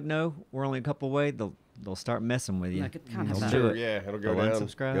public know we're only a couple away, they'll start messing with you. No, can't have They'll that. do Sure, it. yeah, it'll go Or down,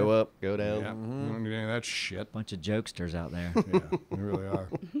 unsubscribe. go up, go down. Yeah, we don't need any of that shit. Bunch of jokesters out there. Yeah, they really are.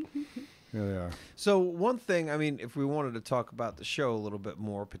 Yeah, they are. So one thing, I mean, if we wanted to talk about the show a little bit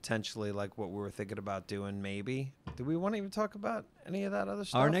more, potentially, like what we were thinking about doing, maybe. Do we want to even talk about any of that other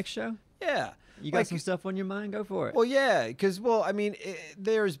stuff? Our next show. Yeah. You got Like- some stuff on your mind? Go for it. Well, yeah, because, I mean,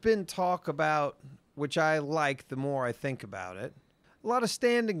 there's been talk about, which I like the more I think about it, a lot of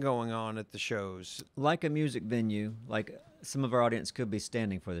standing going on at the shows. Like a music venue, like some of our audience could be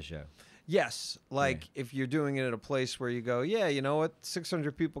standing for the show. Yes, like if you're doing it at a place where you go, yeah, you know what,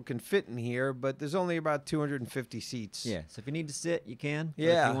 600 people can fit in here, but there's only about 250 seats. Yeah. So if you need to sit, you can. But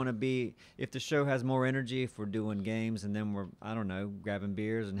Yeah. If you want to be, if the show has more energy, if we're doing games and then we're, I don't know, grabbing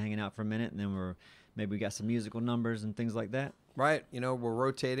beers and hanging out for a minute, and then maybe we got some musical numbers and things like that. Right, we're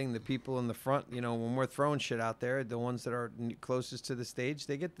rotating the people in the front. When we're throwing shit out there, the ones that are closest to the stage,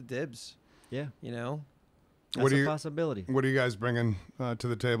 they get the dibs. Yeah. What That's do a you- possibility. What are you guys bringing to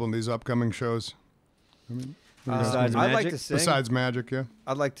the table in these upcoming shows? I mean, Besides I'd like Magic? to sing. besides Magic, yeah.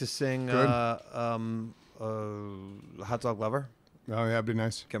 I'd like to sing Good. Hot Dog Lover. Oh, yeah, that'd be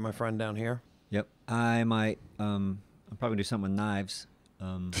nice. Get my friend down here. Yep. I might. I'm probably do something with knives.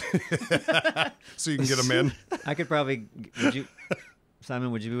 So you can get them in. I could probably. Would you,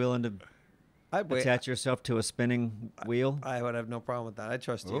 Simon? Would you be willing to I'd wait. attach yourself to a spinning wheel? I would have no problem with that. I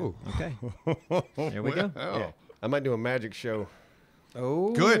trust you. Oh, Okay. There we go. well. Yeah. I might do a magic show.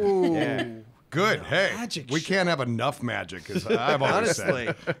 Oh, Good. Yeah. Good. Hey, magic we can't have enough magic, as I've always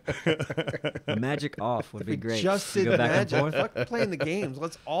Honestly, said. A magic off would be great. just You did go back and magic. forth. Fuck playing the games.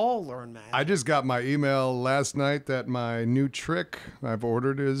 Let's all learn magic. I just got my email last night that my new trick I've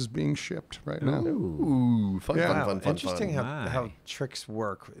ordered is being shipped right now. Ooh, fun, Yeah. fun, Wow, fun, fun, interesting fun. how My. tricks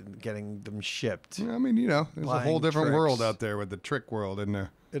work, getting them shipped. I mean, there's a whole Lying different world tricks. out there with the trick world, isn't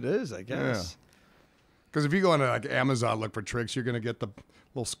there? It is, I guess. Because if you go on like Amazon, look for tricks, you're going to get the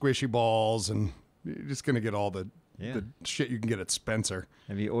little squishy balls, and you're just going to get all the shit you can get at Spencer.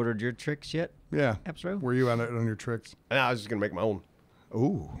 Have you ordered your tricks yet? Yeah. Appsro? Were you on your tricks? I was just gonna make my own.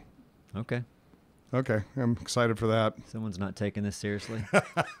 Ooh. Okay. Okay. I'm excited for that. Someone's not taking this seriously.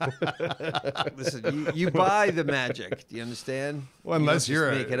 Listen, you buy the magic. Do you understand? Well, You don't unless just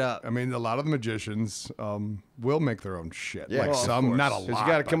you're make it up. I mean, a lot of the magicians will make their own shit. Yeah. Like Well, of some, not a Because lot.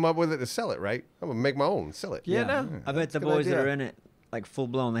 you got to but- come up with it to sell it, right? I'm gonna make my own, and sell it. Yeah, no. I bet the good boys that idea. are in it, like full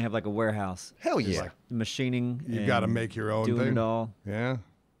blown, they have like a warehouse. Hell yeah. Like machining. You got to and make your own doing thing. it all. Yeah.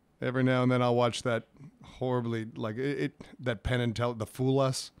 Every now and then I'll watch that horribly, like that Penn and Teller, the Fool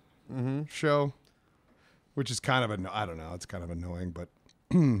Us show, which is kind of, I don't know, it's kind of annoying, but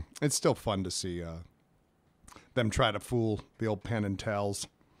it's still fun to see them try to fool the old Penn and Tells.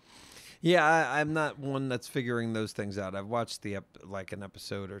 Yeah, I'm not one that's figuring those things out. I've watched like an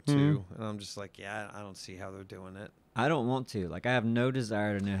episode or two, and I'm just like, yeah, I don't see how they're doing it. I don't want to. Like, I have no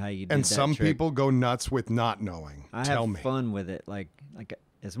desire to know how you did And that some trick. people go nuts with not knowing. I Tell have me. fun with it. Like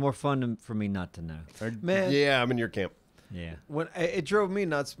it's more fun for me not to know. Man, Yeah, I'm in your camp. Yeah. when it drove me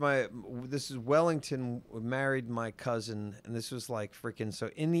nuts. This is Wellington married my cousin, and this was like freaking. So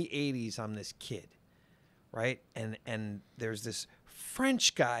in the '80s, I'm this kid, right? And there's this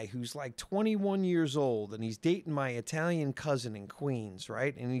French guy who's like 21 years old, and he's dating my Italian cousin in Queens,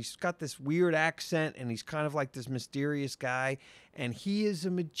 right? And he's got this weird accent, and he's kind of like this mysterious guy, and he is a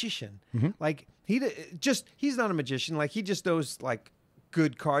magician. Like he's not a magician. Like he just knows like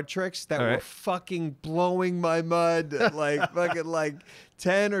good card tricks that were fucking blowing my mind at like fucking like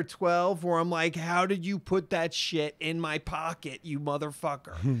 10 or 12, where I'm like, how did you put that shit in my pocket, you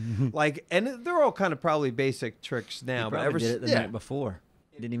motherfucker? Like, and they're all kind of probably basic tricks now, He but probably ever did it the since night before.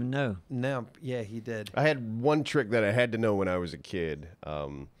 Didn't even know. now, yeah, he did. I had one trick that I had to know when I was a kid.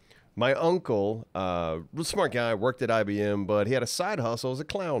 My uncle, real smart guy, worked at IBM, but he had a side hustle as a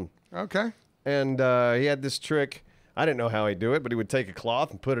clown. Okay. And he had this trick. I didn't know how he'd do it, but he would take a cloth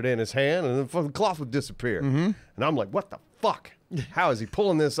and put it in his hand, and the cloth would disappear. And I'm like, what the fuck? How is he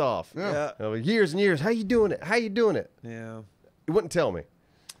pulling this off? Yeah. Years and years. How you doing it? How you doing it? Yeah. He wouldn't tell me.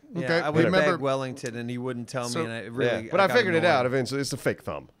 Yeah, Okay, I would remember- beg Wellington, and he wouldn't tell So- me, and I really. But I got figured it out annoyed. eventually. It's a fake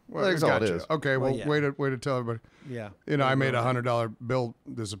thumb. Well, That's all it gotcha. is. Okay, well, yeah. way to tell everybody. Yeah. You know, I made a $100 bill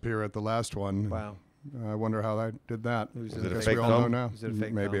disappear at the last one. Wow. I wonder how I did that. Was it a Guess fake we all know thumb? now. Was it a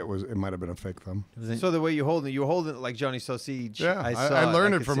fake Maybe thumb? it might have been a fake thumb. So the way you hold it like Johnny Sausage. Yeah, I I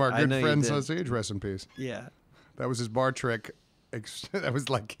learned it could from see- our I good know you friend did. Sausage, rest in peace. Yeah. That was his bar trick. That was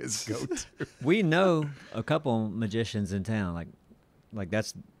like his go-to. We know a couple magicians in town. Like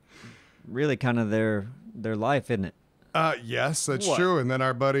that's really kind of their life, isn't it? Yes, that's What? true. And then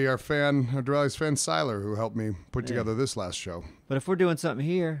our Dorale's fan, Siler, who helped me put together this last show. But if we're doing something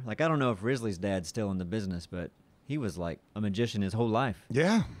here, like I don't know if Risley's dad's still in the business, but he was like a magician his whole life.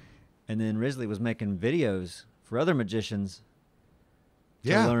 Yeah. And then Risley was making videos for other magicians to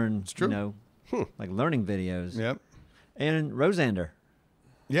Yeah, learn, it's true. you know, like learning videos. Yep. And Rosander,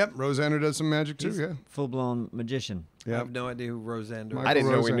 Yep. Rosanna does some magic too. he's Yeah. full-blown magician. I Yep. have no idea who Rosander Michael is. I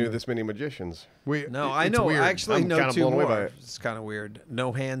didn't know we knew Rosander. this many magicians. No, I it's know. weird. I actually I'm know kinda two blown away more. by it. It's kind of weird.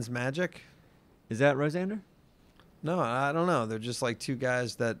 No Hands Magic? Is that Rosander? No, I don't know. They're just like two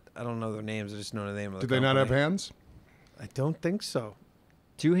guys that I don't know their names. I just know the name of the Do they not have company. hands? I don't think so.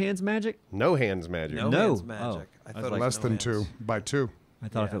 Two hands magic? No hands magic. No, No. Hands Magic. Oh, I I was thought it like- was Less No than Hands. two, by two. I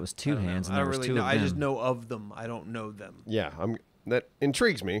thought if Yeah, it was I two don't know. hands and I there don't was really two know. of I them. just know of them. I don't know them. Yeah, that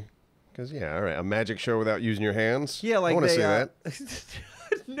intrigues me. Because, yeah, all right, a magic show without using your hands. Yeah, like I want to they, see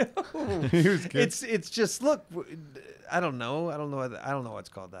that. no, He was good. it's just look. I don't know. I don't know what's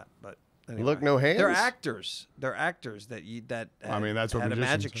called that, but anyway. Look, no hands? They're actors. They're actors that I mean, that's what had a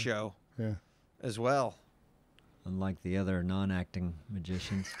magicians magic are. show Yeah. as well. Unlike the other non-acting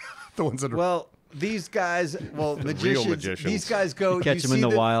magicians. The ones that are. Well, these guys, magicians. magicians. These guys go. Catch you them in see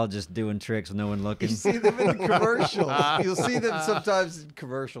the wild just doing tricks with no one looking. You see them in the commercials. You'll see them sometimes in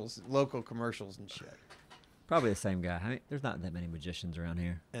commercials, local commercials and shit. Probably the same guy. I mean, there's not that many magicians around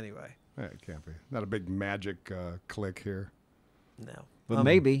here. Anyway, Yeah, it can't be. Not a big magic click here. no. But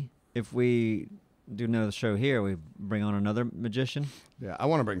maybe if we do another show here, we bring on another magician. Yeah, I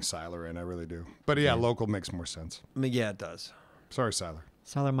want to bring Siler in. I really do. But yeah, local makes more sense. I mean, yeah, it does. Sorry, Siler.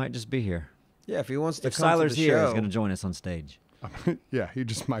 Siler might just be here. Yeah, if he wants to If come to Siler's the here, show, he's going to join us on stage. Yeah, he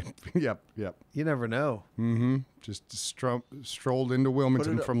just might. Yep. you never know. Just strolled into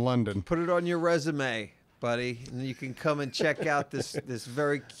Wilmington up- from London. Put it on your resume, buddy, and you can come and check out this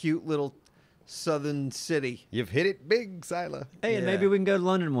very cute little southern city. You've hit it big, Sila. Hey, and Yeah. maybe we can go to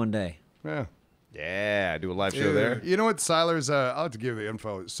London one day. Yeah. Yeah, do a live show there. You know what Siler's, I'll have to give you the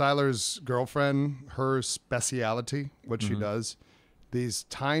info. Siler's girlfriend, her speciality, what she does, these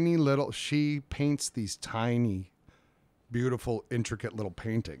tiny little, she paints these tiny, beautiful, intricate little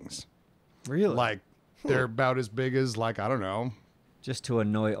paintings. Really? Like, they're about as big as, like, I don't know. Just to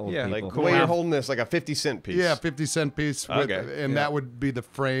annoy old Yeah, people. Like the way you're holding this, like a 50-cent piece. Yeah, 50-cent piece. Okay. And that would be the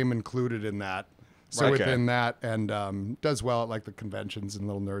frame included in that. So Okay. within that, and does well at, like, the conventions and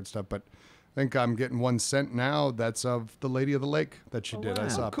little nerd stuff. But I think I'm getting 1 cent now. That's of the Lady of the Lake that she did. I wow.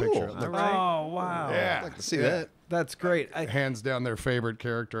 saw a Cool. picture of All it. right. Oh, wow. Yeah. I'd like to see that. That's great. Hands down their favorite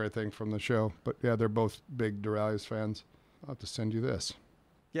character, I think, from the show. But yeah, they're both big Duralis fans. I'll have to send you this.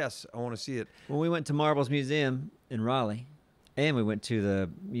 Yes, I want to see it. When we went to Marbles Museum in Raleigh, and we went to the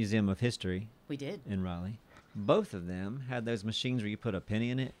Museum of History We did. in Raleigh, both of them had those machines where you put a penny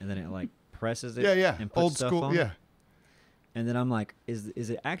in it and then it like presses it Yeah. and puts Old stuff school. on. Yeah. And then I'm like, is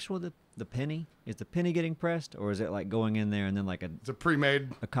it actual the penny? Is the penny getting pressed, or is it like going in there and then like It's a pre-made.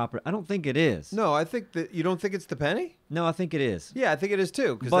 a copper? I don't think it is. No, I think that you don't think it's the penny? No, I think it is. Yeah, I think it is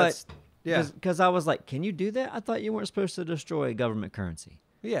too. But yeah, because I was like, can you do that? I thought you weren't supposed to destroy government currency.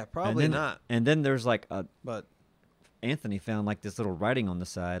 yeah, And probably then- not. And then there's like But Anthony found like this little writing on the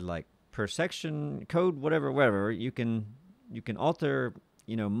side, like per section code, whatever. You can alter,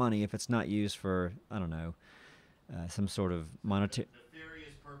 money if it's not used for, I don't know, some sort of monetary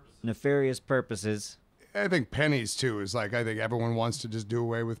nefarious purposes. I think pennies, too, is like, I think everyone wants to just do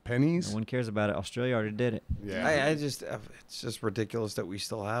away with pennies. No one cares about it. Australia already did it. Yeah. I just, it's just ridiculous that we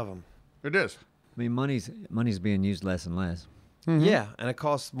still have them. It is. I mean, money's being used less and less, Yeah, and it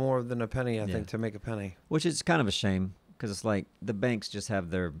costs more than a penny, I Yeah. think, to make a penny. which is kind of a shame because it's like the banks just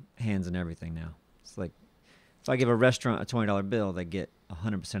have their hands in everything now. It's like if I give a restaurant a $20 bill, they get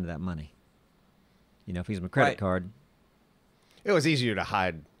 100% of that money. If you use my credit Right. card, It was easier to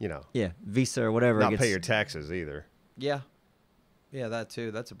hide, yeah, Visa or whatever. not gets, pay your taxes either. Yeah. Yeah, that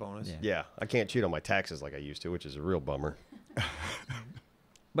too. That's a bonus. Yeah. Yeah, I can't cheat on my taxes like I used to, which is a real bummer.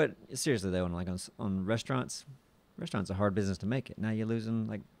 But seriously though, on restaurants are a hard business to make it. Now you're losing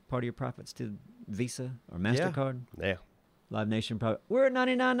like part of your profits to Visa or MasterCard. Yeah. Live Nation probably. We're at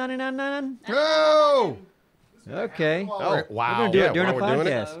 99.99. Oh! Okay. Oh, wow. We're gonna do Yeah, it during a while we're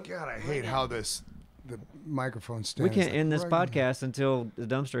doing it. podcast. God, I hate how the microphone We stands. can't like end this right- podcast until the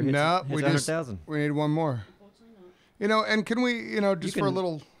dumpster hits, No, hits we 100,000. we need one more. And can we, just for a can-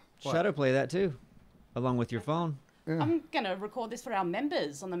 little. What? Shadow play that too, along with your phone. I'm going to record this for our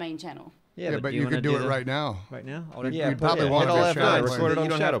members on the main channel. Yeah, but do you wanna could do it the- right now. Right now? Yeah, We'd put probably it- want hit to all do F9, Shadow record Play. it on You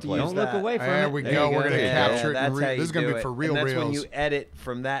don't Shadow have to Play. use Don't look that. away from There it. we There go. you We're gonna Yeah, capture it. that's And how you this is gonna do be it. for real And that's when reels. you edit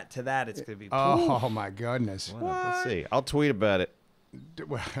from that to that. It's going to be. Oh my goodness. Let's see. I'll tweet about it.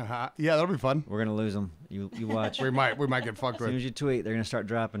 Yeah, that'll be fun. We're gonna lose them. You watch. We might get fucked As soon with. as you tweet, they're gonna start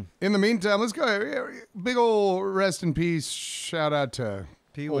dropping. In the meantime, let's go. Big old rest in peace. Shout out to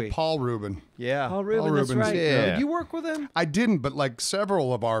Pee-wee. old Paul Rubin. Yeah. Paul Rubin, that's Rubin's- right. Yeah. Did you work with him? I didn't, but like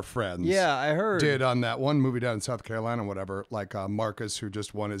several of our friends. Yeah, I heard. Did on that one movie down in South Carolina, whatever. Like Marcus, who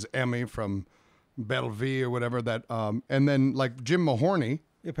just won his Emmy from Bellevue or whatever. That and then like Jim Mahorny.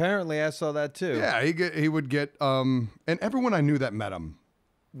 Apparently, I saw that too. Yeah, he would get and everyone I knew that met him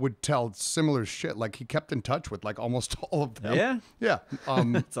would tell similar shit. Like he kept in touch with like almost all of them. Yeah? Yeah.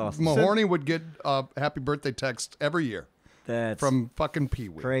 That's awesome. Mahorny would get happy birthday text every year That's from fucking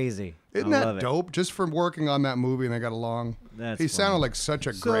Pee-wee. crazy. Isn't I that love it. dope? Just from working on that movie and they got along. That's he sounded fun. like such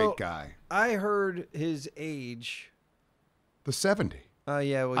a So- great guy. I heard his age. The 70.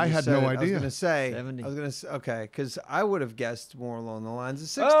 Yeah, well, I you had said no it. I was idea. going to say. 70. I was going to say, okay, because I would have guessed more along the lines of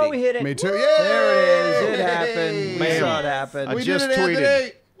 60. Oh, we hit it. Me too. Yeah. There it is. It happened. We Bam. saw it happen. I We just did it,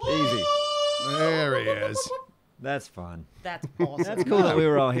 tweeted. Anthony. Easy. There he is. That's fun. That's awesome. That's cool that we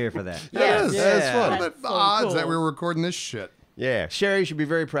were all here for that. Yes. Yeah, that's Yeah. fun. What are That's the so odds that cool. we were recording this shit? Yeah, Sherry, you should be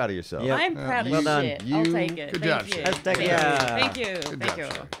very proud of yourself. Yep. I'm proud of Well you. done. Shit. I'll You- take it. good Thank job, you. Shay. Thank you. Thank you. Good Thank job, you.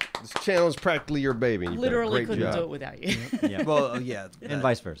 Shay. This channel is practically your baby. And you've Literally done a great couldn't job. do it without you. Yeah. Well, yeah. And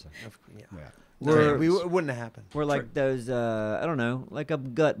vice versa. Yeah. We're- It wouldn't have happened. We're like those, I don't know, like a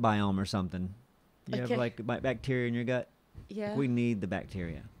gut biome or something. You have Okay. like bacteria in your gut. Yeah. We need the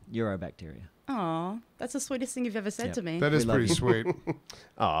bacteria. You're our bacteria. Aw, that's the sweetest thing you've ever said Yep. to me. That is We love pretty you. sweet.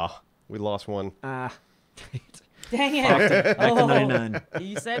 Aw, we lost one. Ah. Dang it. Back to 99.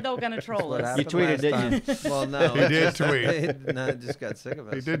 You said they were going to troll What us. You happened tweeted, last didn't you? time. Well, no. He did tweet. No, I just got sick of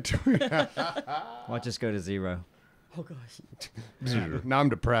us. He did tweet. Watch us go to 0. Oh, gosh. Now I'm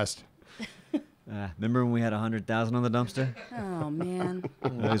depressed. Remember when we had 100,000 on the dumpster? Oh, man.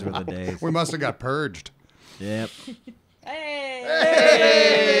 Those were the days. We must have got purged. Yep. Hey!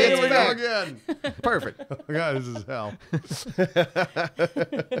 Hey, here we go again. Perfect. God, this is hell.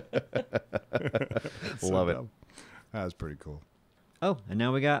 Love it. That was pretty cool. Oh, and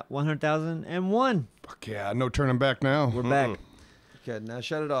now we got 100,001. Fuck yeah, no turning back now. We're back. Okay, now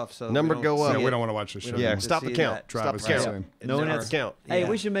shut it off. So we Number don't go up. see Yeah, it. we don't want to watch the show. don't Yeah, have to stop the see count. that. Stop Travis the is count. saying. No one Stop else. the count. Hey, Yeah.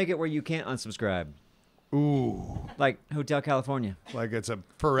 we should make it where you can't unsubscribe. Ooh, Like Hotel California. like it's a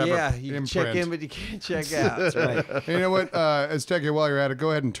forever Yeah, you can imprint. check in, but you can't check out. That's right. You know what? Azteca, while you're at it,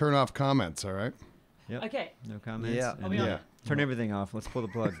 go ahead and turn off comments, all right? Yep. Okay. No comments. Yeah. And I'll be on Yeah. it. turn everything off. Let's pull the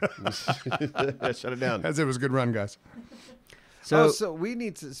plug. Yeah, shut it down. As it was a good run, guys. So we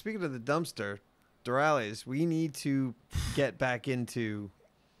need to, speaking of the dumpster, Durales, we need to get back into,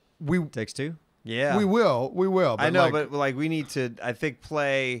 We Takes 2. yeah. we will. I know, like, but like we need to, I think,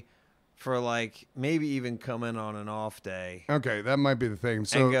 play for like maybe even come in on an off day okay, that might be the thing.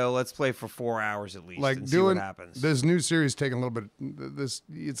 So and go, let's play for 4 hours at least like and doing see what happens. this new series taking a little bit. It's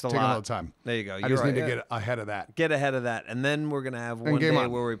a taking a lot. little time. There you go. I just need to get ahead of that. get ahead of that. And then we're going to have one game day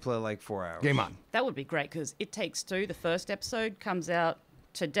on. where we play like 4 hours. Game on. That would be great because It Takes Two, the first episode, comes out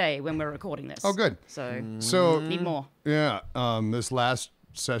today when we're recording this. Oh, good. So, So need more. yeah, this last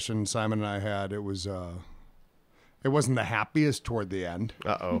session Simon and I had, it wasn't the happiest toward the end.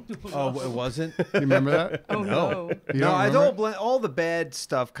 Uh-oh. Oh, it wasn't? You remember that? Oh, no. You No, don't I remember? don't blend. All the bad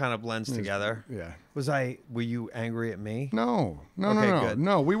stuff kind of blends together. Yeah. Were you angry at me? No, Okay, good.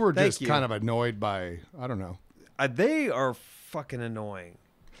 no. We were Thank just you. kind of annoyed by, I don't know. They are fucking annoying.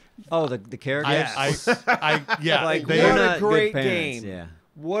 Oh, the characters? Yeah. Like, they- They're what a not good great parents, game. Yeah.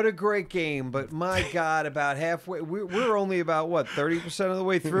 What a great game, but my God, about halfway, we're only about, 30% of the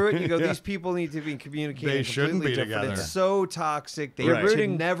way through it? You go, these people need to be communicating They shouldn't completely be different. together. It's so toxic. They Right. should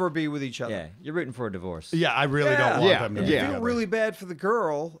never be with each other. Yeah. You're rooting for a divorce. yeah, I really Yeah. don't want Yeah, them to I be yeah. feel together. really bad for the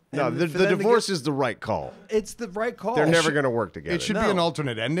girl. No, and the for them to divorce get- is the right call. It's the right call. They're never going to work together. It should be No. an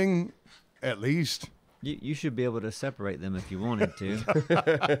alternate ending, at least. You should be able to separate them if you wanted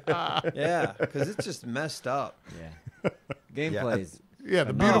to. Yeah, because it's just messed up. Yeah. Gameplay's Yeah,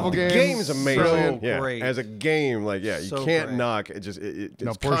 the beautiful the game. Game's amazing. Brilliant. Yeah, great. as a game, like you So can't great. knock. It just it's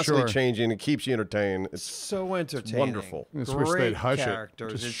No, for constantly sure. changing. It keeps you entertained. It's So entertaining. wonderful. I just wish they'd Great hush it.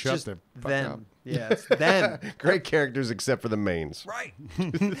 characters. Just It's shut just the fuck them. up. Yeah, it's them. great characters except for the mains Right.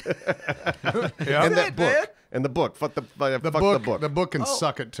 Yeah. and that it, book man. and the book. Fuck the fuck The book can Oh.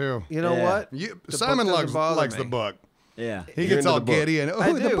 suck it too. You know Yeah. what? The Simon book doesn't likes bother likes me. the book. Yeah. He You're gets into all the book. giddy and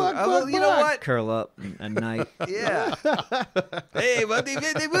I the do. book, You know what? Curl up at night. Yeah. Hey, what the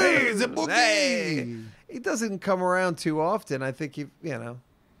Hey, it's a bookie. Hey. He doesn't come around too often. I think I don't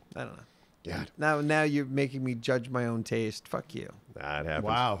know. God, Now you're making me judge my own taste. Fuck you. that happens.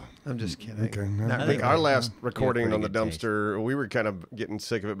 Wow. I'm just kidding. Okay. Not I think really. our last recording pretty on the good taste. dumpster, we were kind of getting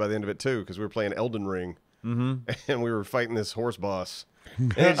sick of it by the end of it too, because we were playing Elden Ring, and we were fighting this horse boss.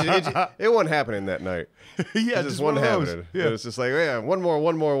 And it wasn't happening that night. Yeah, It just wasn't happening. It was just like, yeah, one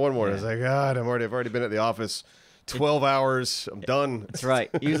more. It's like, God, I've already been at the office 12 hours. I'm done. That's right.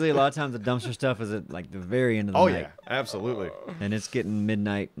 Usually, a lot of times, the dumpster stuff is at like the very end of the Oh night. yeah, absolutely. And it's getting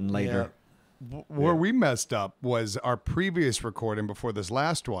midnight and later. Where we messed up was our previous recording before this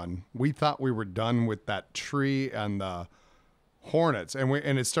last one. We thought we were done with that tree and the hornets, and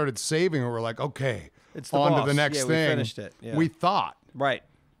it started saving. And we're like, okay, It's the on to boss. the next Yeah, we thing. finished it. Yeah. We thought Right.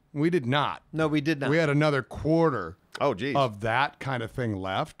 we did not. No, we did not. We had another quarter Oh geez. of that kind of thing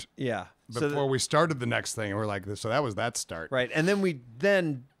left yeah. before we started the next thing. And we're like, so that was that start. Right. And then we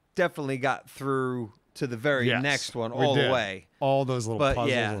definitely got through to the very Yes, next one we all the did. way. All those little But puzzles.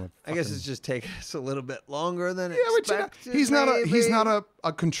 yeah, and I guess it's just taking us a little bit longer than Yeah, but you know, expected. he's not maybe.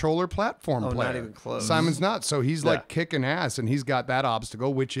 a controller platform Oh, not player. even close. Simon's not, so he's Yeah. like kicking ass, and he's got that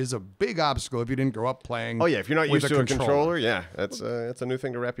obstacle, which is a big obstacle if you didn't grow up playing. Oh yeah, if you're not with used to a controller, yeah, that's a new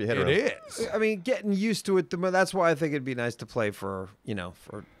thing to wrap your head it around. is. I mean, getting used to it. That's why I think it'd be nice to play for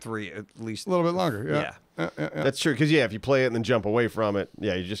for 3 at least. A little bit longer. Yeah. That's true, because if you play it and then jump away from it,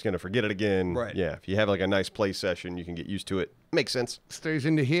 you're just gonna forget it again. Right. Yeah, if you have like a nice play session, you can get used to it. Makes sense. Stays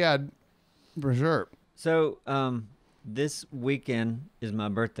in the head for sure. So, this weekend is my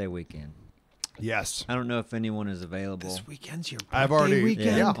birthday weekend. Yes. I don't know if anyone is available. This weekend's your birthday I've already-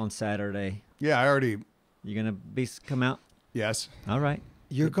 weekend. Yeah, on Saturday. Yeah, I already. You gonna come out? Yes. All right.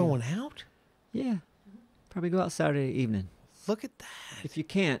 You're going out? Yeah. Probably go out Saturday evening. Look at that. If you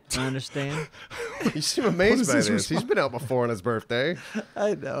can't, I understand. You seem amazed is by this this. He's been out before on his birthday.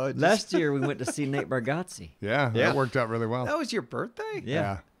 I know. Last year we went to see Nate Bargatze. Yeah, that worked out really well. That was your birthday?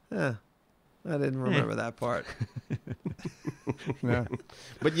 Yeah. Yeah. I didn't remember that part. Yeah,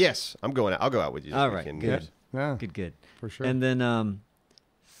 But yes, I'm going out. I'll go out with you this All right, weekend. good. Neebs. yeah, Good. for sure. And then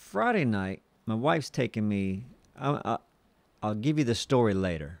Friday night, my wife's taking me. I'll give you the story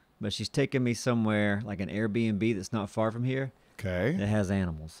later, but she's taking me somewhere like an Airbnb that's not far from here okay, that has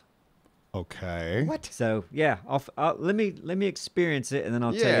animals. okay. What? So yeah, let me experience it, and then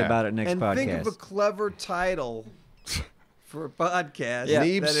I'll tell you Yeah. about it next And podcast. think of a clever title for a podcast. Yeah.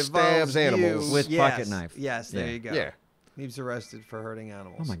 Neebs that stabs involves animals. you. With Yes. pocket knife. Yes, there Yeah. you go. Yeah. Neebs arrested for hurting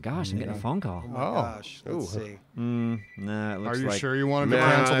animals. Oh my gosh, I'm getting a phone call. Oh my Oh. gosh. Let's Ooh. see. Nah, it Are looks you like. sure you wanted to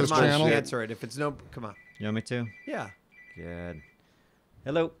Nah, cancel that's this Come on, channel? answer it. If it's no, come on. You want me to? Yeah. Good.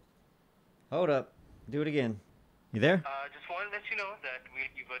 Hello. Hold up. Do it again. You there? Just want to let you know that we'll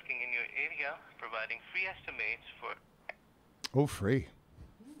be working in your area, providing free estimates for. Oh, free.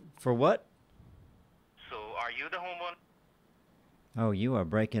 For what? So, are you the homeowner? Oh, you are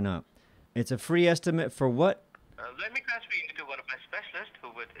breaking up. It's a free estimate for what? Let me transfer you to one of my specialists who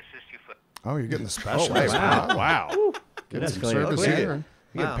would assist you for. Oh, you're getting the special. Wow. Getting That some escalated service quick. here.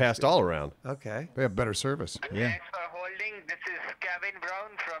 You get Wow. passed all around. Okay. They have better service. Yeah. Thanks for holding. This is Kevin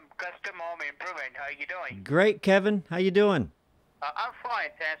Brown from Custom Home Improvement. How are you doing? Great, Kevin. How you doing? I'm fine.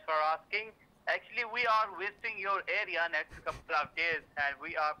 Thanks for asking. Actually, we are visiting your area next couple of days, and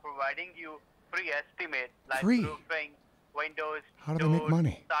we are providing you free estimates like Free? roofing, windows, How do they make doors,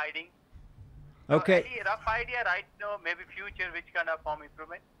 money? siding. Okay. Any rough idea right now, maybe future, which kind of home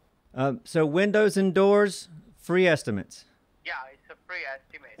improvement? So windows and doors, free estimates. Yeah, it's a free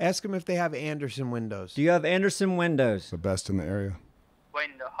estimate. Ask them if they have Anderson windows. Do you have Anderson windows? The best in the area.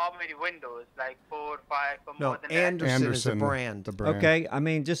 How many windows? Like 4, 5, or No, more than Anderson is a brand. The brand. Okay. I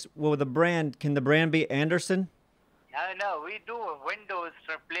mean, the brand. Can the brand be Anderson? that? No, we do a windows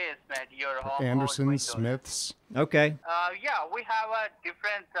replacement. Your home Anderson, windows. Smiths. Okay. Yeah, we have a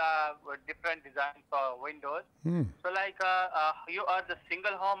different design for windows. Hmm. So, like, you are the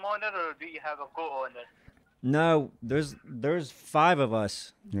single homeowner, or do you have a co-owner? No, there's 5 of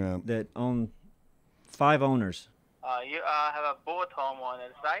us Yeah. that own 5 owners. You have a both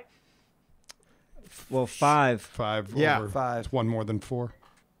homeowners, right? Well, 5. 5 Yeah. over. 5. It's one more than 4.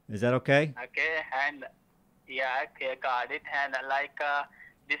 Is that okay? Okay, and yeah, okay, got it. And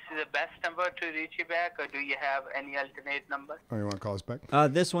this is the best number to reach you back, or do you have any alternate number? Oh, you want to call us back?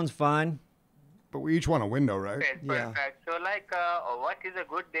 This one's fine. But we each want a window, right? Okay, Yeah. perfect. So, what is a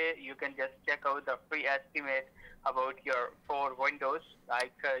good day? You can just check out the free estimate about your 4 windows,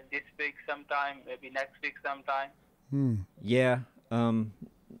 like this week sometime, maybe next week sometime. Yeah.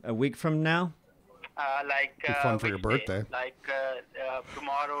 A week from now. Be fun for your which day? birthday. Like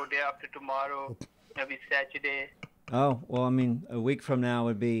tomorrow, day after tomorrow, maybe Saturday. Oh, well, I mean, a week from now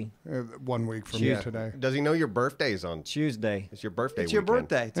would be 1 week from Yeah. today. Does he know your birthday's on? Tuesday. It's your birthday It's your weekend.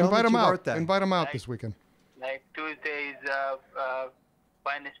 birthday. Tell Invite them him it's your out. birthday. Invite him out this weekend. Like Tuesday is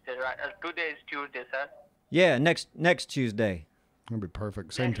Wednesday, right? Today is Tuesday, sir. Yeah, next Tuesday. That'd be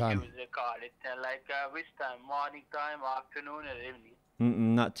perfect. Same Next time. Tuesday, got it. Which time? Morning time, afternoon, or evening?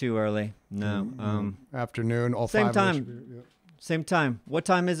 Not too early. No. Afternoon. All Same 5 of us time. should be- yeah. Same time. What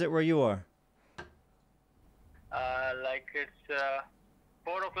time is it where you are? It's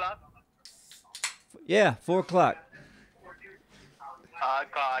 4 o'clock. Yeah, 4:00.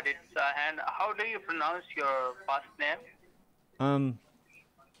 Got it. And how do you pronounce your first name?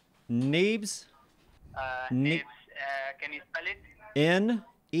 Neebs. Neebs. Can you spell it? Neebs.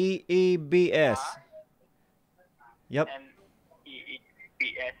 Yep.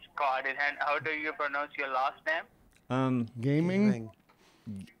 N-E-E-B-S. Got it. And how do you pronounce your last name? Gaming.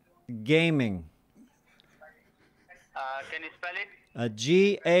 Gaming. Can you spell it?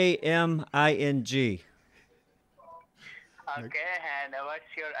 Gaming. Okay. And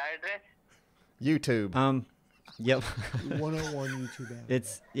what's your address? YouTube. Yep. 101 YouTube.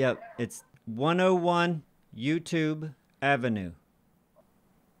 It's 101 YouTube Avenue.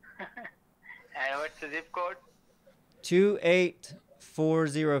 And what's the zip code?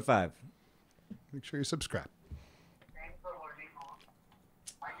 28405. Make sure you subscribe.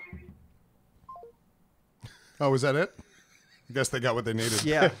 Oh, was that it? I guess they got what they needed.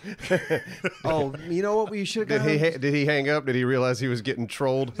 Yeah. Oh, you know what we should Did have? did he hang up? Did he realize he was getting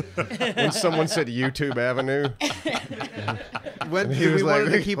trolled when someone said YouTube Avenue? When, He do was we want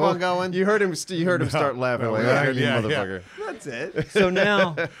him to keep oh, on going? You heard him. You heard him start laughing. No, Like, yeah, I heard you, yeah, motherfucker. That's it. So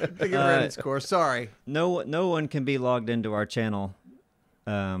now Think of ran its course. Sorry. no one can be logged into our channel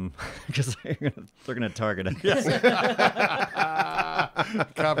because they're gonna target us.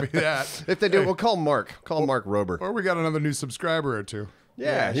 Copy that. If they do, we'll call Mark. Call Mark Rober. Or we got another new subscriber or two.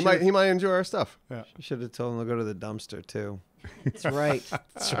 Yeah, he might enjoy our stuff. You should have told him to go to the dumpster too. That's right.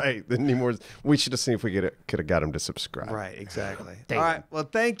 That's right. We should have seen if we could have got him to subscribe. Right, exactly. Damn. All right. Well,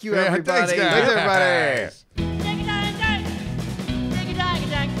 thank you, Yeah, everybody. thanks, guys. Thanks, everybody.